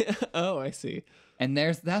 Yeah. Oh, I see. And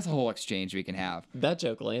that's a whole exchange we can have. That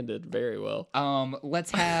joke landed very well.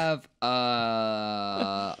 Let's have,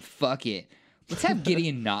 fuck it. Let's have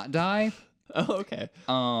Gideon not die. Oh, okay.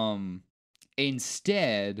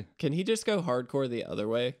 Instead, can he just go hardcore the other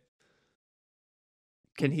way?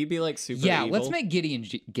 Can he be like super yeah, evil? let's make Gideon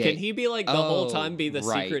gay. Can he be like the whole time be the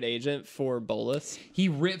secret agent for Bolus? He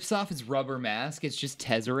rips off his rubber mask. It's just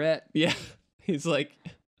Tezzeret. Yeah. He's like...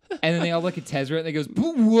 And then they all look at Tezzeret and they goes,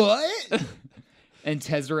 what? And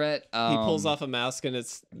Tezzeret... he pulls off a mask and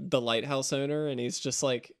it's the lighthouse owner and he's just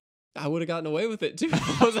like, I would have gotten away with it too if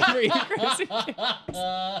it wasn't for you crazy.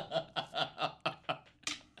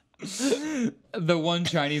 The one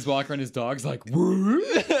Chinese walker and his dog's like,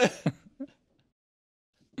 what?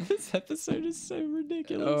 This episode is so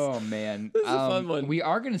ridiculous. Oh, man. This is a fun one. We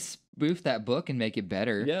are going to spoof that book and make it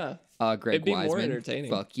better. Yeah. Greg It'd be Wiseman. more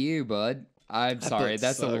entertaining. Fuck you, bud. I'm sorry.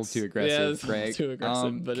 That's sucks. a little too aggressive, yeah, Greg. Too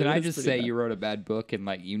aggressive, but can I is just pretty say bad. you wrote a bad book and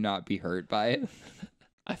like you not be hurt by it?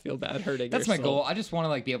 I feel bad hurting That's your my soul. goal. I just want to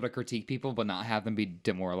like be able to critique people but not have them be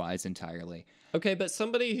demoralized entirely. Okay, but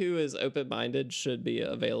somebody who is open-minded should be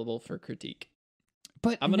available for critique.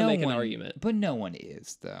 But I'm gonna make an argument. But no one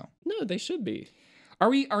is though. No, they should be. Are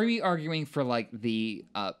we arguing for like the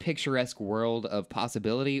picturesque world of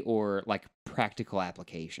possibility or like practical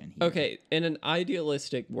application here? Okay, in an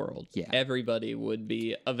idealistic world, everybody would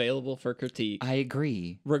be available for critique. I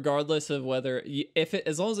agree. Regardless of whether,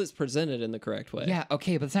 as long as it's presented in the correct way. Yeah,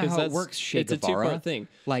 okay, but that's not how it works, Shea It's a Guevara. two-part thing.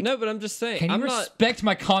 Like, no, but I'm just saying. Can you respect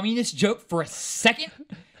my communist joke for a second?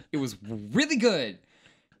 It was really good.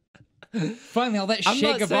 Finally, all that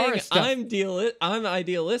Shea Guevara stuff. I'm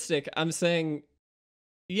idealistic. I'm saying,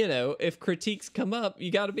 you know, if critiques come up, you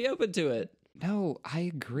got to be open to it. No, I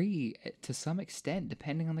agree to some extent,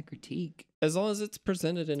 depending on the critique. As long as it's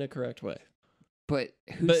presented in a correct way. But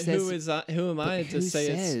who am I to say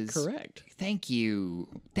it's correct? Thank you.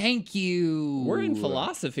 We're in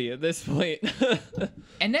philosophy at this point.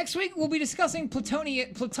 And next week we'll be discussing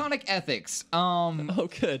Platonic ethics. Oh,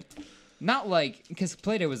 good. Not like because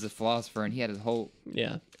Plato was a philosopher and he had his whole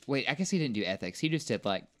Wait, I guess he didn't do ethics. He just did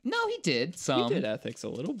like no, he did some. He did ethics a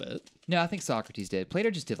little bit. No, I think Socrates did. Plato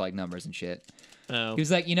just did like numbers and shit. Oh. He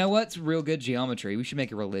was like, you know what's real good geometry? We should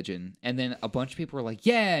make a religion. And then a bunch of people were like,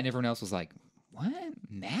 yeah, and everyone else was like, what?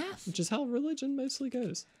 Math? Which is how religion mostly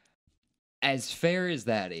goes. As fair as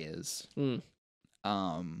that is, good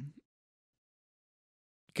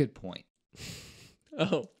point.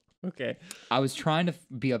 Oh. Okay. I was trying to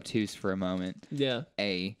be obtuse for a moment. Yeah.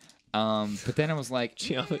 But then I was like,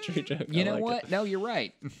 geometry joke. You I know like what? it. No, you're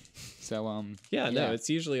right. So yeah, no, it's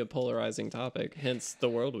usually a polarizing topic, hence the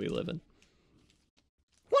world we live in.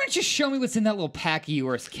 Why don't you show me what's in that little pack of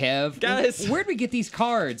yours, Kev? Guys. Where'd we get these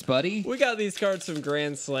cards, buddy? We got these cards from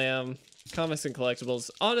Grand Slam, Comics and Collectibles.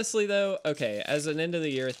 Honestly, though, okay, as an end of the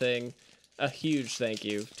year thing, a huge thank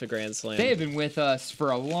you to Grand Slam. They have been with us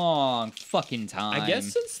for a long fucking time. I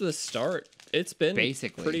guess since the start. It's been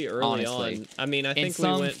basically pretty early on. I mean, I think we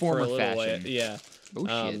went for a little way. Yeah.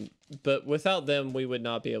 Oh, shit. But without them, we would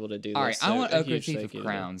not be able to do this. All right, so I want Ogre huge Thief thank of you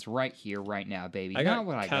Crowns right here, right now, baby. I Not got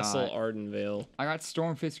what I Castle got. Ardenvale. I got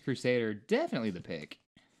Stormfist Crusader. Definitely the pick.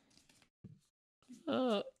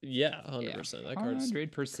 Yeah, 100%. That card's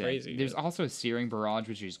 100%. crazy. There's also a Searing Barrage,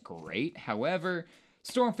 which is great. However,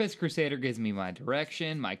 Stormfist Crusader gives me my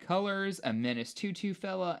direction, my colors, a Menace 2/2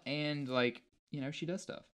 fella, and, like, you know, she does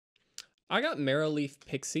stuff. I got Marrowleaf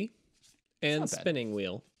Pixie and Spinning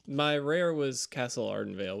Wheel. My rare was Castle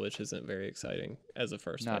Ardenvale, which isn't very exciting as a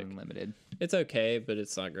first Not pick. unlimited. It's okay, but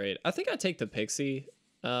it's not great. I think I take the Pixie.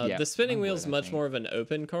 Yeah, the Spinning I'm Wheel is good, I much think. more of an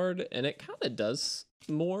open card, and it kind of does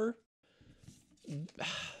more.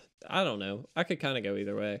 I don't know. I could kind of go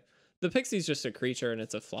either way. The Pixie's just a creature, and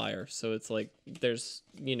it's a flyer, so it's like there's,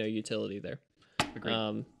 utility there.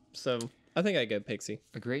 Agreed. So I think I go Pixie.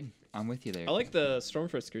 Agreed. I'm with you there. I like the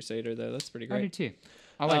Stormfist Crusader, though. That's pretty I do great. too.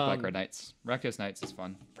 I like Black Red Knights. Rakdos Knights is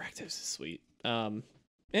fun. Rakdos is sweet.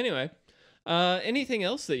 Anyway, anything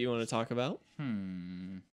else that you want to talk about?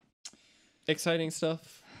 Exciting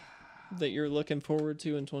stuff that you're looking forward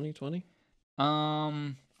to in 2020?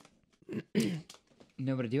 No,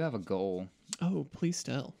 but I do have a goal. Oh, please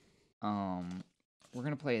tell. We're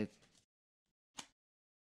gonna play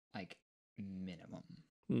like minimum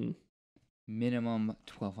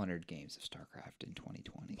 1,200 games of StarCraft in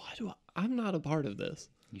 2020. Why do I'm not a part of this?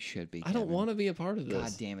 You should be. I don't Kevin. want to be a part of this.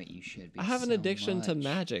 God damn it, you should be. I have an so addiction to much.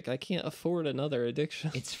 Magic. I can't afford another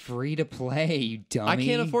addiction. It's free to play, you dummy. I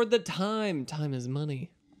can't afford the time. Time is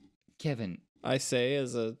money. Kevin, I say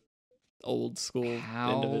as a old school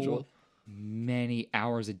individual. Many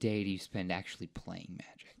hours a day do you spend actually playing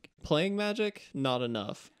Magic? Playing Magic, not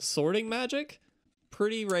enough. Sorting Magic,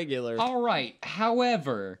 pretty regular. All right.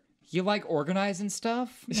 However, you like organizing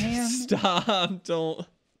stuff, man? Stop.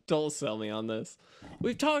 Don't sell me on this.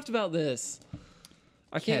 We've talked about this.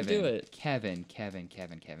 I can't do it. Kevin.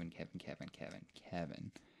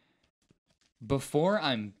 Before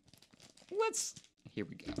I'm... Here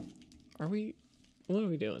we go. What are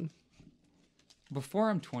we doing? Before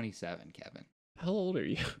I'm 27, Kevin. How old are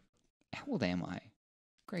you? How old am I?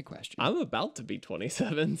 Great question. I'm about to be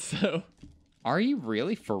 27, so... Are you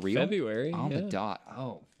really? For real? February, On yeah. the dot.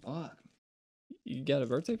 Oh, fuck. You got a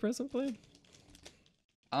birthday present planned?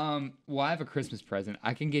 Well, I have a Christmas present.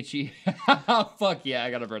 I can get you... Fuck yeah,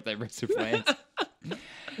 I got a birthday present planned.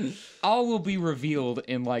 All will be revealed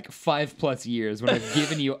in like 5+ years when I've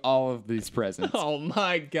given you all of these presents. Oh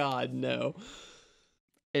my god, no.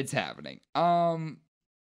 It's happening. Yeah,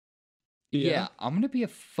 I'm gonna be a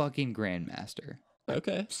fucking grandmaster.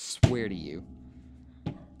 Okay. I swear to you.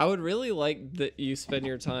 I would really like that you spend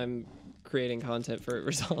your time creating content for it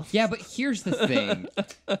results. Yeah, but here's the thing.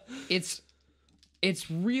 It's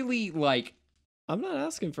really like... I'm not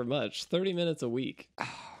asking for much. 30 minutes a week.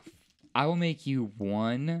 I will make you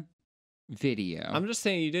one video. I'm just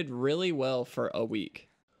saying you did really well for a week.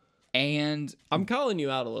 And I'm calling you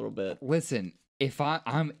out a little bit. listen, if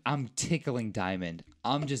I'm tickling Diamond,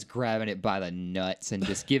 I'm just grabbing it by the nuts and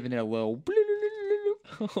just giving it a little...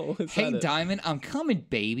 Oh, is Hey, that it? Diamond, I'm coming,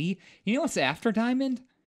 baby. You know what's after Diamond?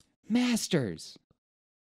 Masters.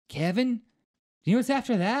 Kevin, you know what's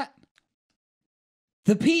after that?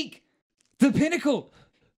 The peak. The pinnacle.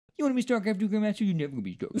 You want to be StarCraft 2 Grandmaster? You're never going to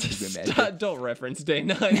be StarCraft 2 Grandmaster. Don't reference Day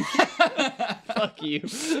 9. Fuck you.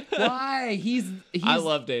 Why? He's I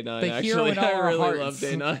love Day 9, the hero actually. in all I our really hearts. love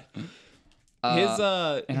Day 9. and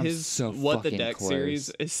I'm His so What the fucking Deck close.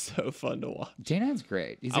 series is so fun to watch. J9's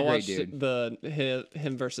great. He's a I great watched dude.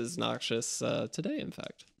 him versus Noxious today, in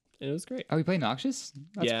fact. And it was great. Oh, he played Noxious?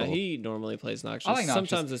 That's yeah, cool. he normally plays Noxious. I like Noxious.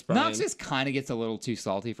 Sometimes it's Brian. Noxious kind of gets a little too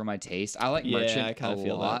salty for my taste. I like Yeah, Merchant I kinda a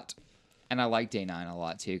feel that. lot. And I like Day 9 a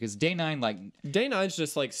lot too. Because Day 9, like, Day 9's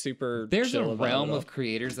just like super there's a chill about realm it all. of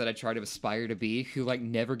creators that I try to aspire to be who like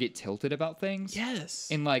never get tilted about things. Yes.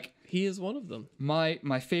 And like He is one of them. my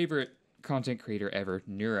favorite content creator ever,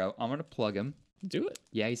 Neuro, I'm gonna plug him. Do it.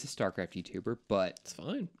 Yeah, he's a StarCraft YouTuber, but It's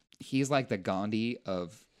fine. he's like the Gandhi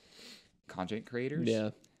of content creators.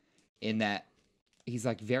 Yeah. In that he's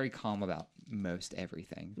like very calm about most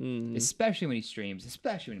everything, Mm. especially when he streams,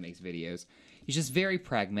 especially when he makes videos. He's just very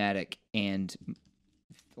pragmatic and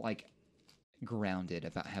like grounded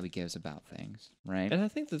about how he goes about things, right? And I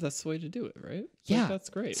think that that's the way to do it, right? Yeah, Like, that's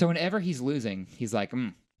great. So whenever he's losing, he's like,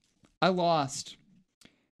 I lost.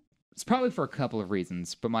 It's probably for a couple of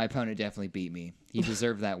reasons, but my opponent definitely beat me. He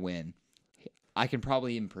deserved that win. I can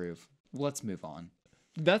probably improve. Let's move on.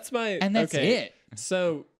 That's okay. it.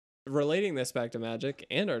 So relating this back to Magic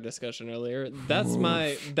and our discussion earlier, that's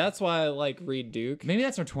why I like Reed Duke. Maybe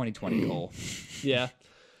that's our 2020 goal. Yeah.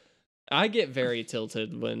 I get very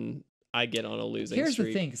tilted when I get on a losing Here's streak.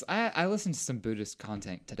 the thing, because I listened to some Buddhist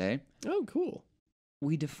content today. Oh, cool.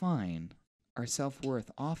 We define our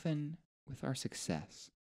self-worth often with our success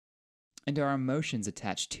and our emotions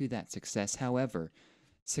attached to that success. However,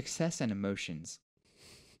 success and emotions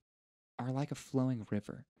are like a flowing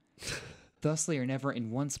river. Thusly are never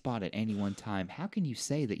in one spot at any one time. How can you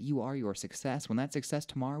say that you are your success when that success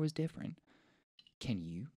tomorrow is different? Can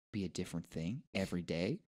you be a different thing every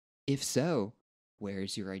day? If so, where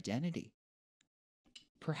is your identity?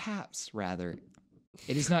 Perhaps, rather,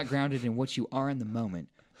 it is not grounded in what you are in the moment,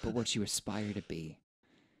 but what you aspire to be.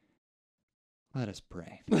 Let us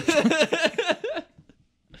pray.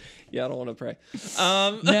 Yeah, I don't want to pray.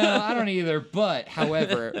 No, I don't either. But,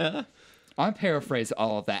 however, I paraphrase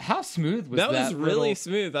all of that. How smooth was that? That was really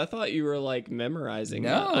smooth. I thought you were like memorizing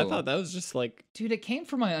that. I thought that was just like... Dude, it came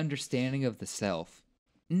from my understanding of the self.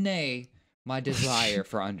 Nay, my desire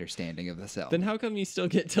for understanding of the self. Then how come you still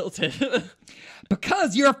get tilted?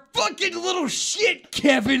 Because you're a fucking little shit,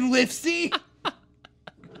 Kevin Lifsey!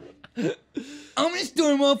 I'm gonna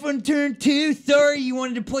storm off on turn 2. Sorry you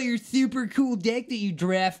wanted to play your super cool deck that you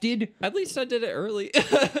drafted. At least I did it early.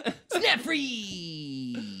 Snap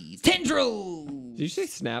freeze! Tendrils! Did you say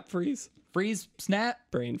snap freeze? Freeze, snap,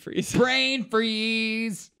 Brain freeze. brain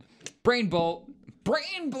freeze, brain bolt,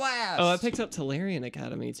 brain blast. Oh, I picked up Tolarian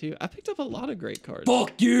Academy too. I picked up a lot of great cards.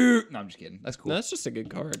 Fuck you! No, I'm just kidding. That's cool. No, that's just a good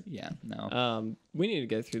card. Yeah, no. We need to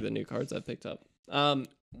go through the new cards I picked up.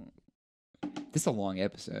 This is a long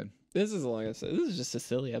episode. This is a long episode. This is just a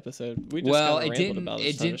silly episode. We just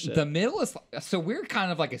It didn't. The middle is so we're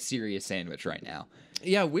kind of like a serious sandwich right now.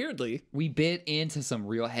 Yeah, weirdly. We bit into some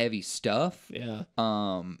real heavy stuff. Yeah.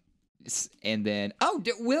 And then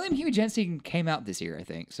William Hugh Jensen came out this year, I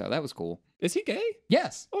think. So that was cool. Is he gay?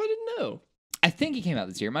 Yes. Oh, I didn't know. I think he came out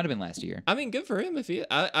this year. It might have been last year. I mean, good for him. If he,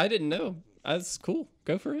 I didn't know. That's cool.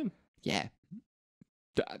 Go for him. Yeah.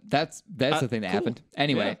 That's the thing that cool. happened.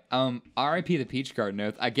 Anyway, R.I.P. the Peach Garden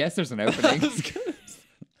Oath. I guess there's an opening.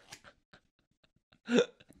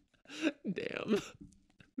 Damn.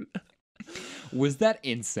 Was that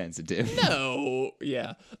insensitive? No.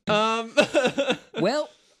 Yeah. Well,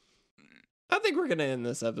 I think we're gonna end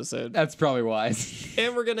this episode. that's probably wise.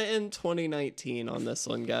 And we're gonna end 2019 on this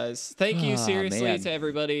one, guys. Thank you seriously to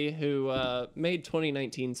everybody who made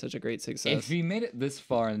 2019 such a great success. If you made it this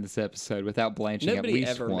far in this episode without blanching Nobody at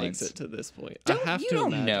least ever once, makes it to this point. you don't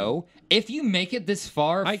imagine. know. If you make it this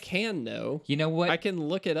far, I can know. you know what? I can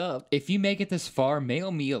look it up. If you make it this far,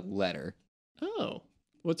 mail me a letter. Oh,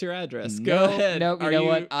 what's your address? No, Go ahead. No, you know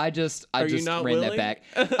what? I just you ran not that willing? back.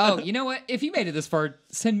 Oh, you know what? If you made it this far,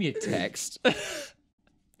 send me a text.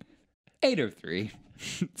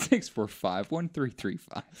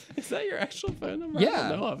 803-645-1335. Is that your actual phone number? Yeah. I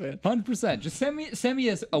don't know offhand. 100%. Just send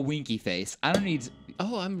me a winky face. I don't need...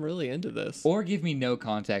 Oh, I'm really into this. Or give me no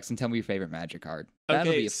context and tell me your favorite Magic card.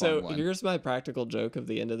 That'll be a fun one. Here's my practical joke of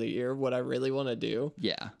the end of the year. What I really want to do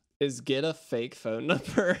Yeah. is get a fake phone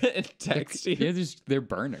number and text you. They're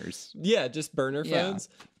burners. Yeah, just burner Yeah. phones.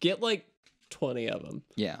 Get like 20 of them.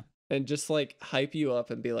 Yeah. And just like hype you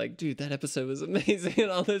up and be like, dude, that episode was amazing and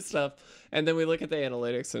all this stuff. And then we look at the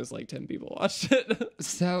analytics and it's like 10 people watched it.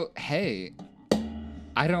 So, hey,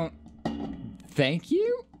 I don't... Thank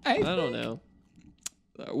you? I don't know.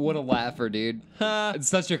 What a laugher, dude. It's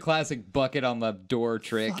such a classic bucket on the door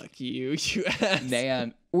trick. Fuck you, you ass.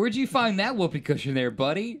 Man, where'd you find that whoopee cushion there,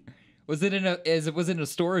 buddy? Was it in a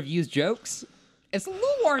store of used jokes? It's a little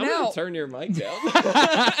worn I'm gonna out. turn your mic down. All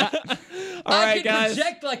I right, can guys.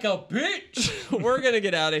 project like a bitch. We're gonna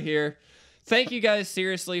get out of here. Thank you guys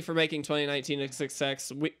seriously for making 2019 a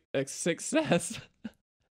success.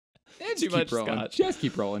 Too much rolling. scotch. Just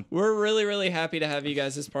keep rolling. We're really, really happy to have you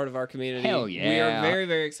guys as part of our community. Hell yeah. We are very,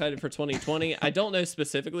 very excited for 2020. I don't know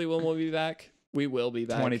specifically when we'll be back. We will be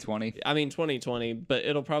back. 2020. I mean 2020, but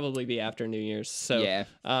it'll probably be after New Year's. So Yeah.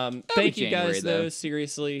 Thank you January, guys though.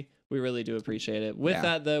 Seriously. We really do appreciate it. With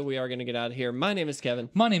that though, we are gonna get out of here. My name is Kevin.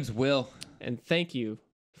 My name's Will. And thank you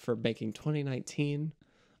for making 2019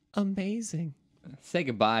 amazing. say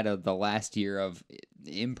goodbye to the last year of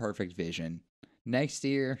imperfect vision. Next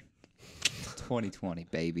year, 2020,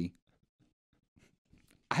 baby.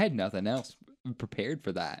 I had nothing else prepared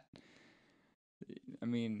for that. I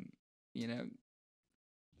mean, you know,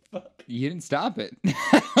 fuck. You didn't stop it.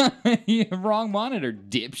 Wrong monitor,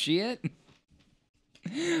 dipshit.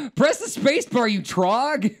 Press the space bar, you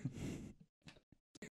trog.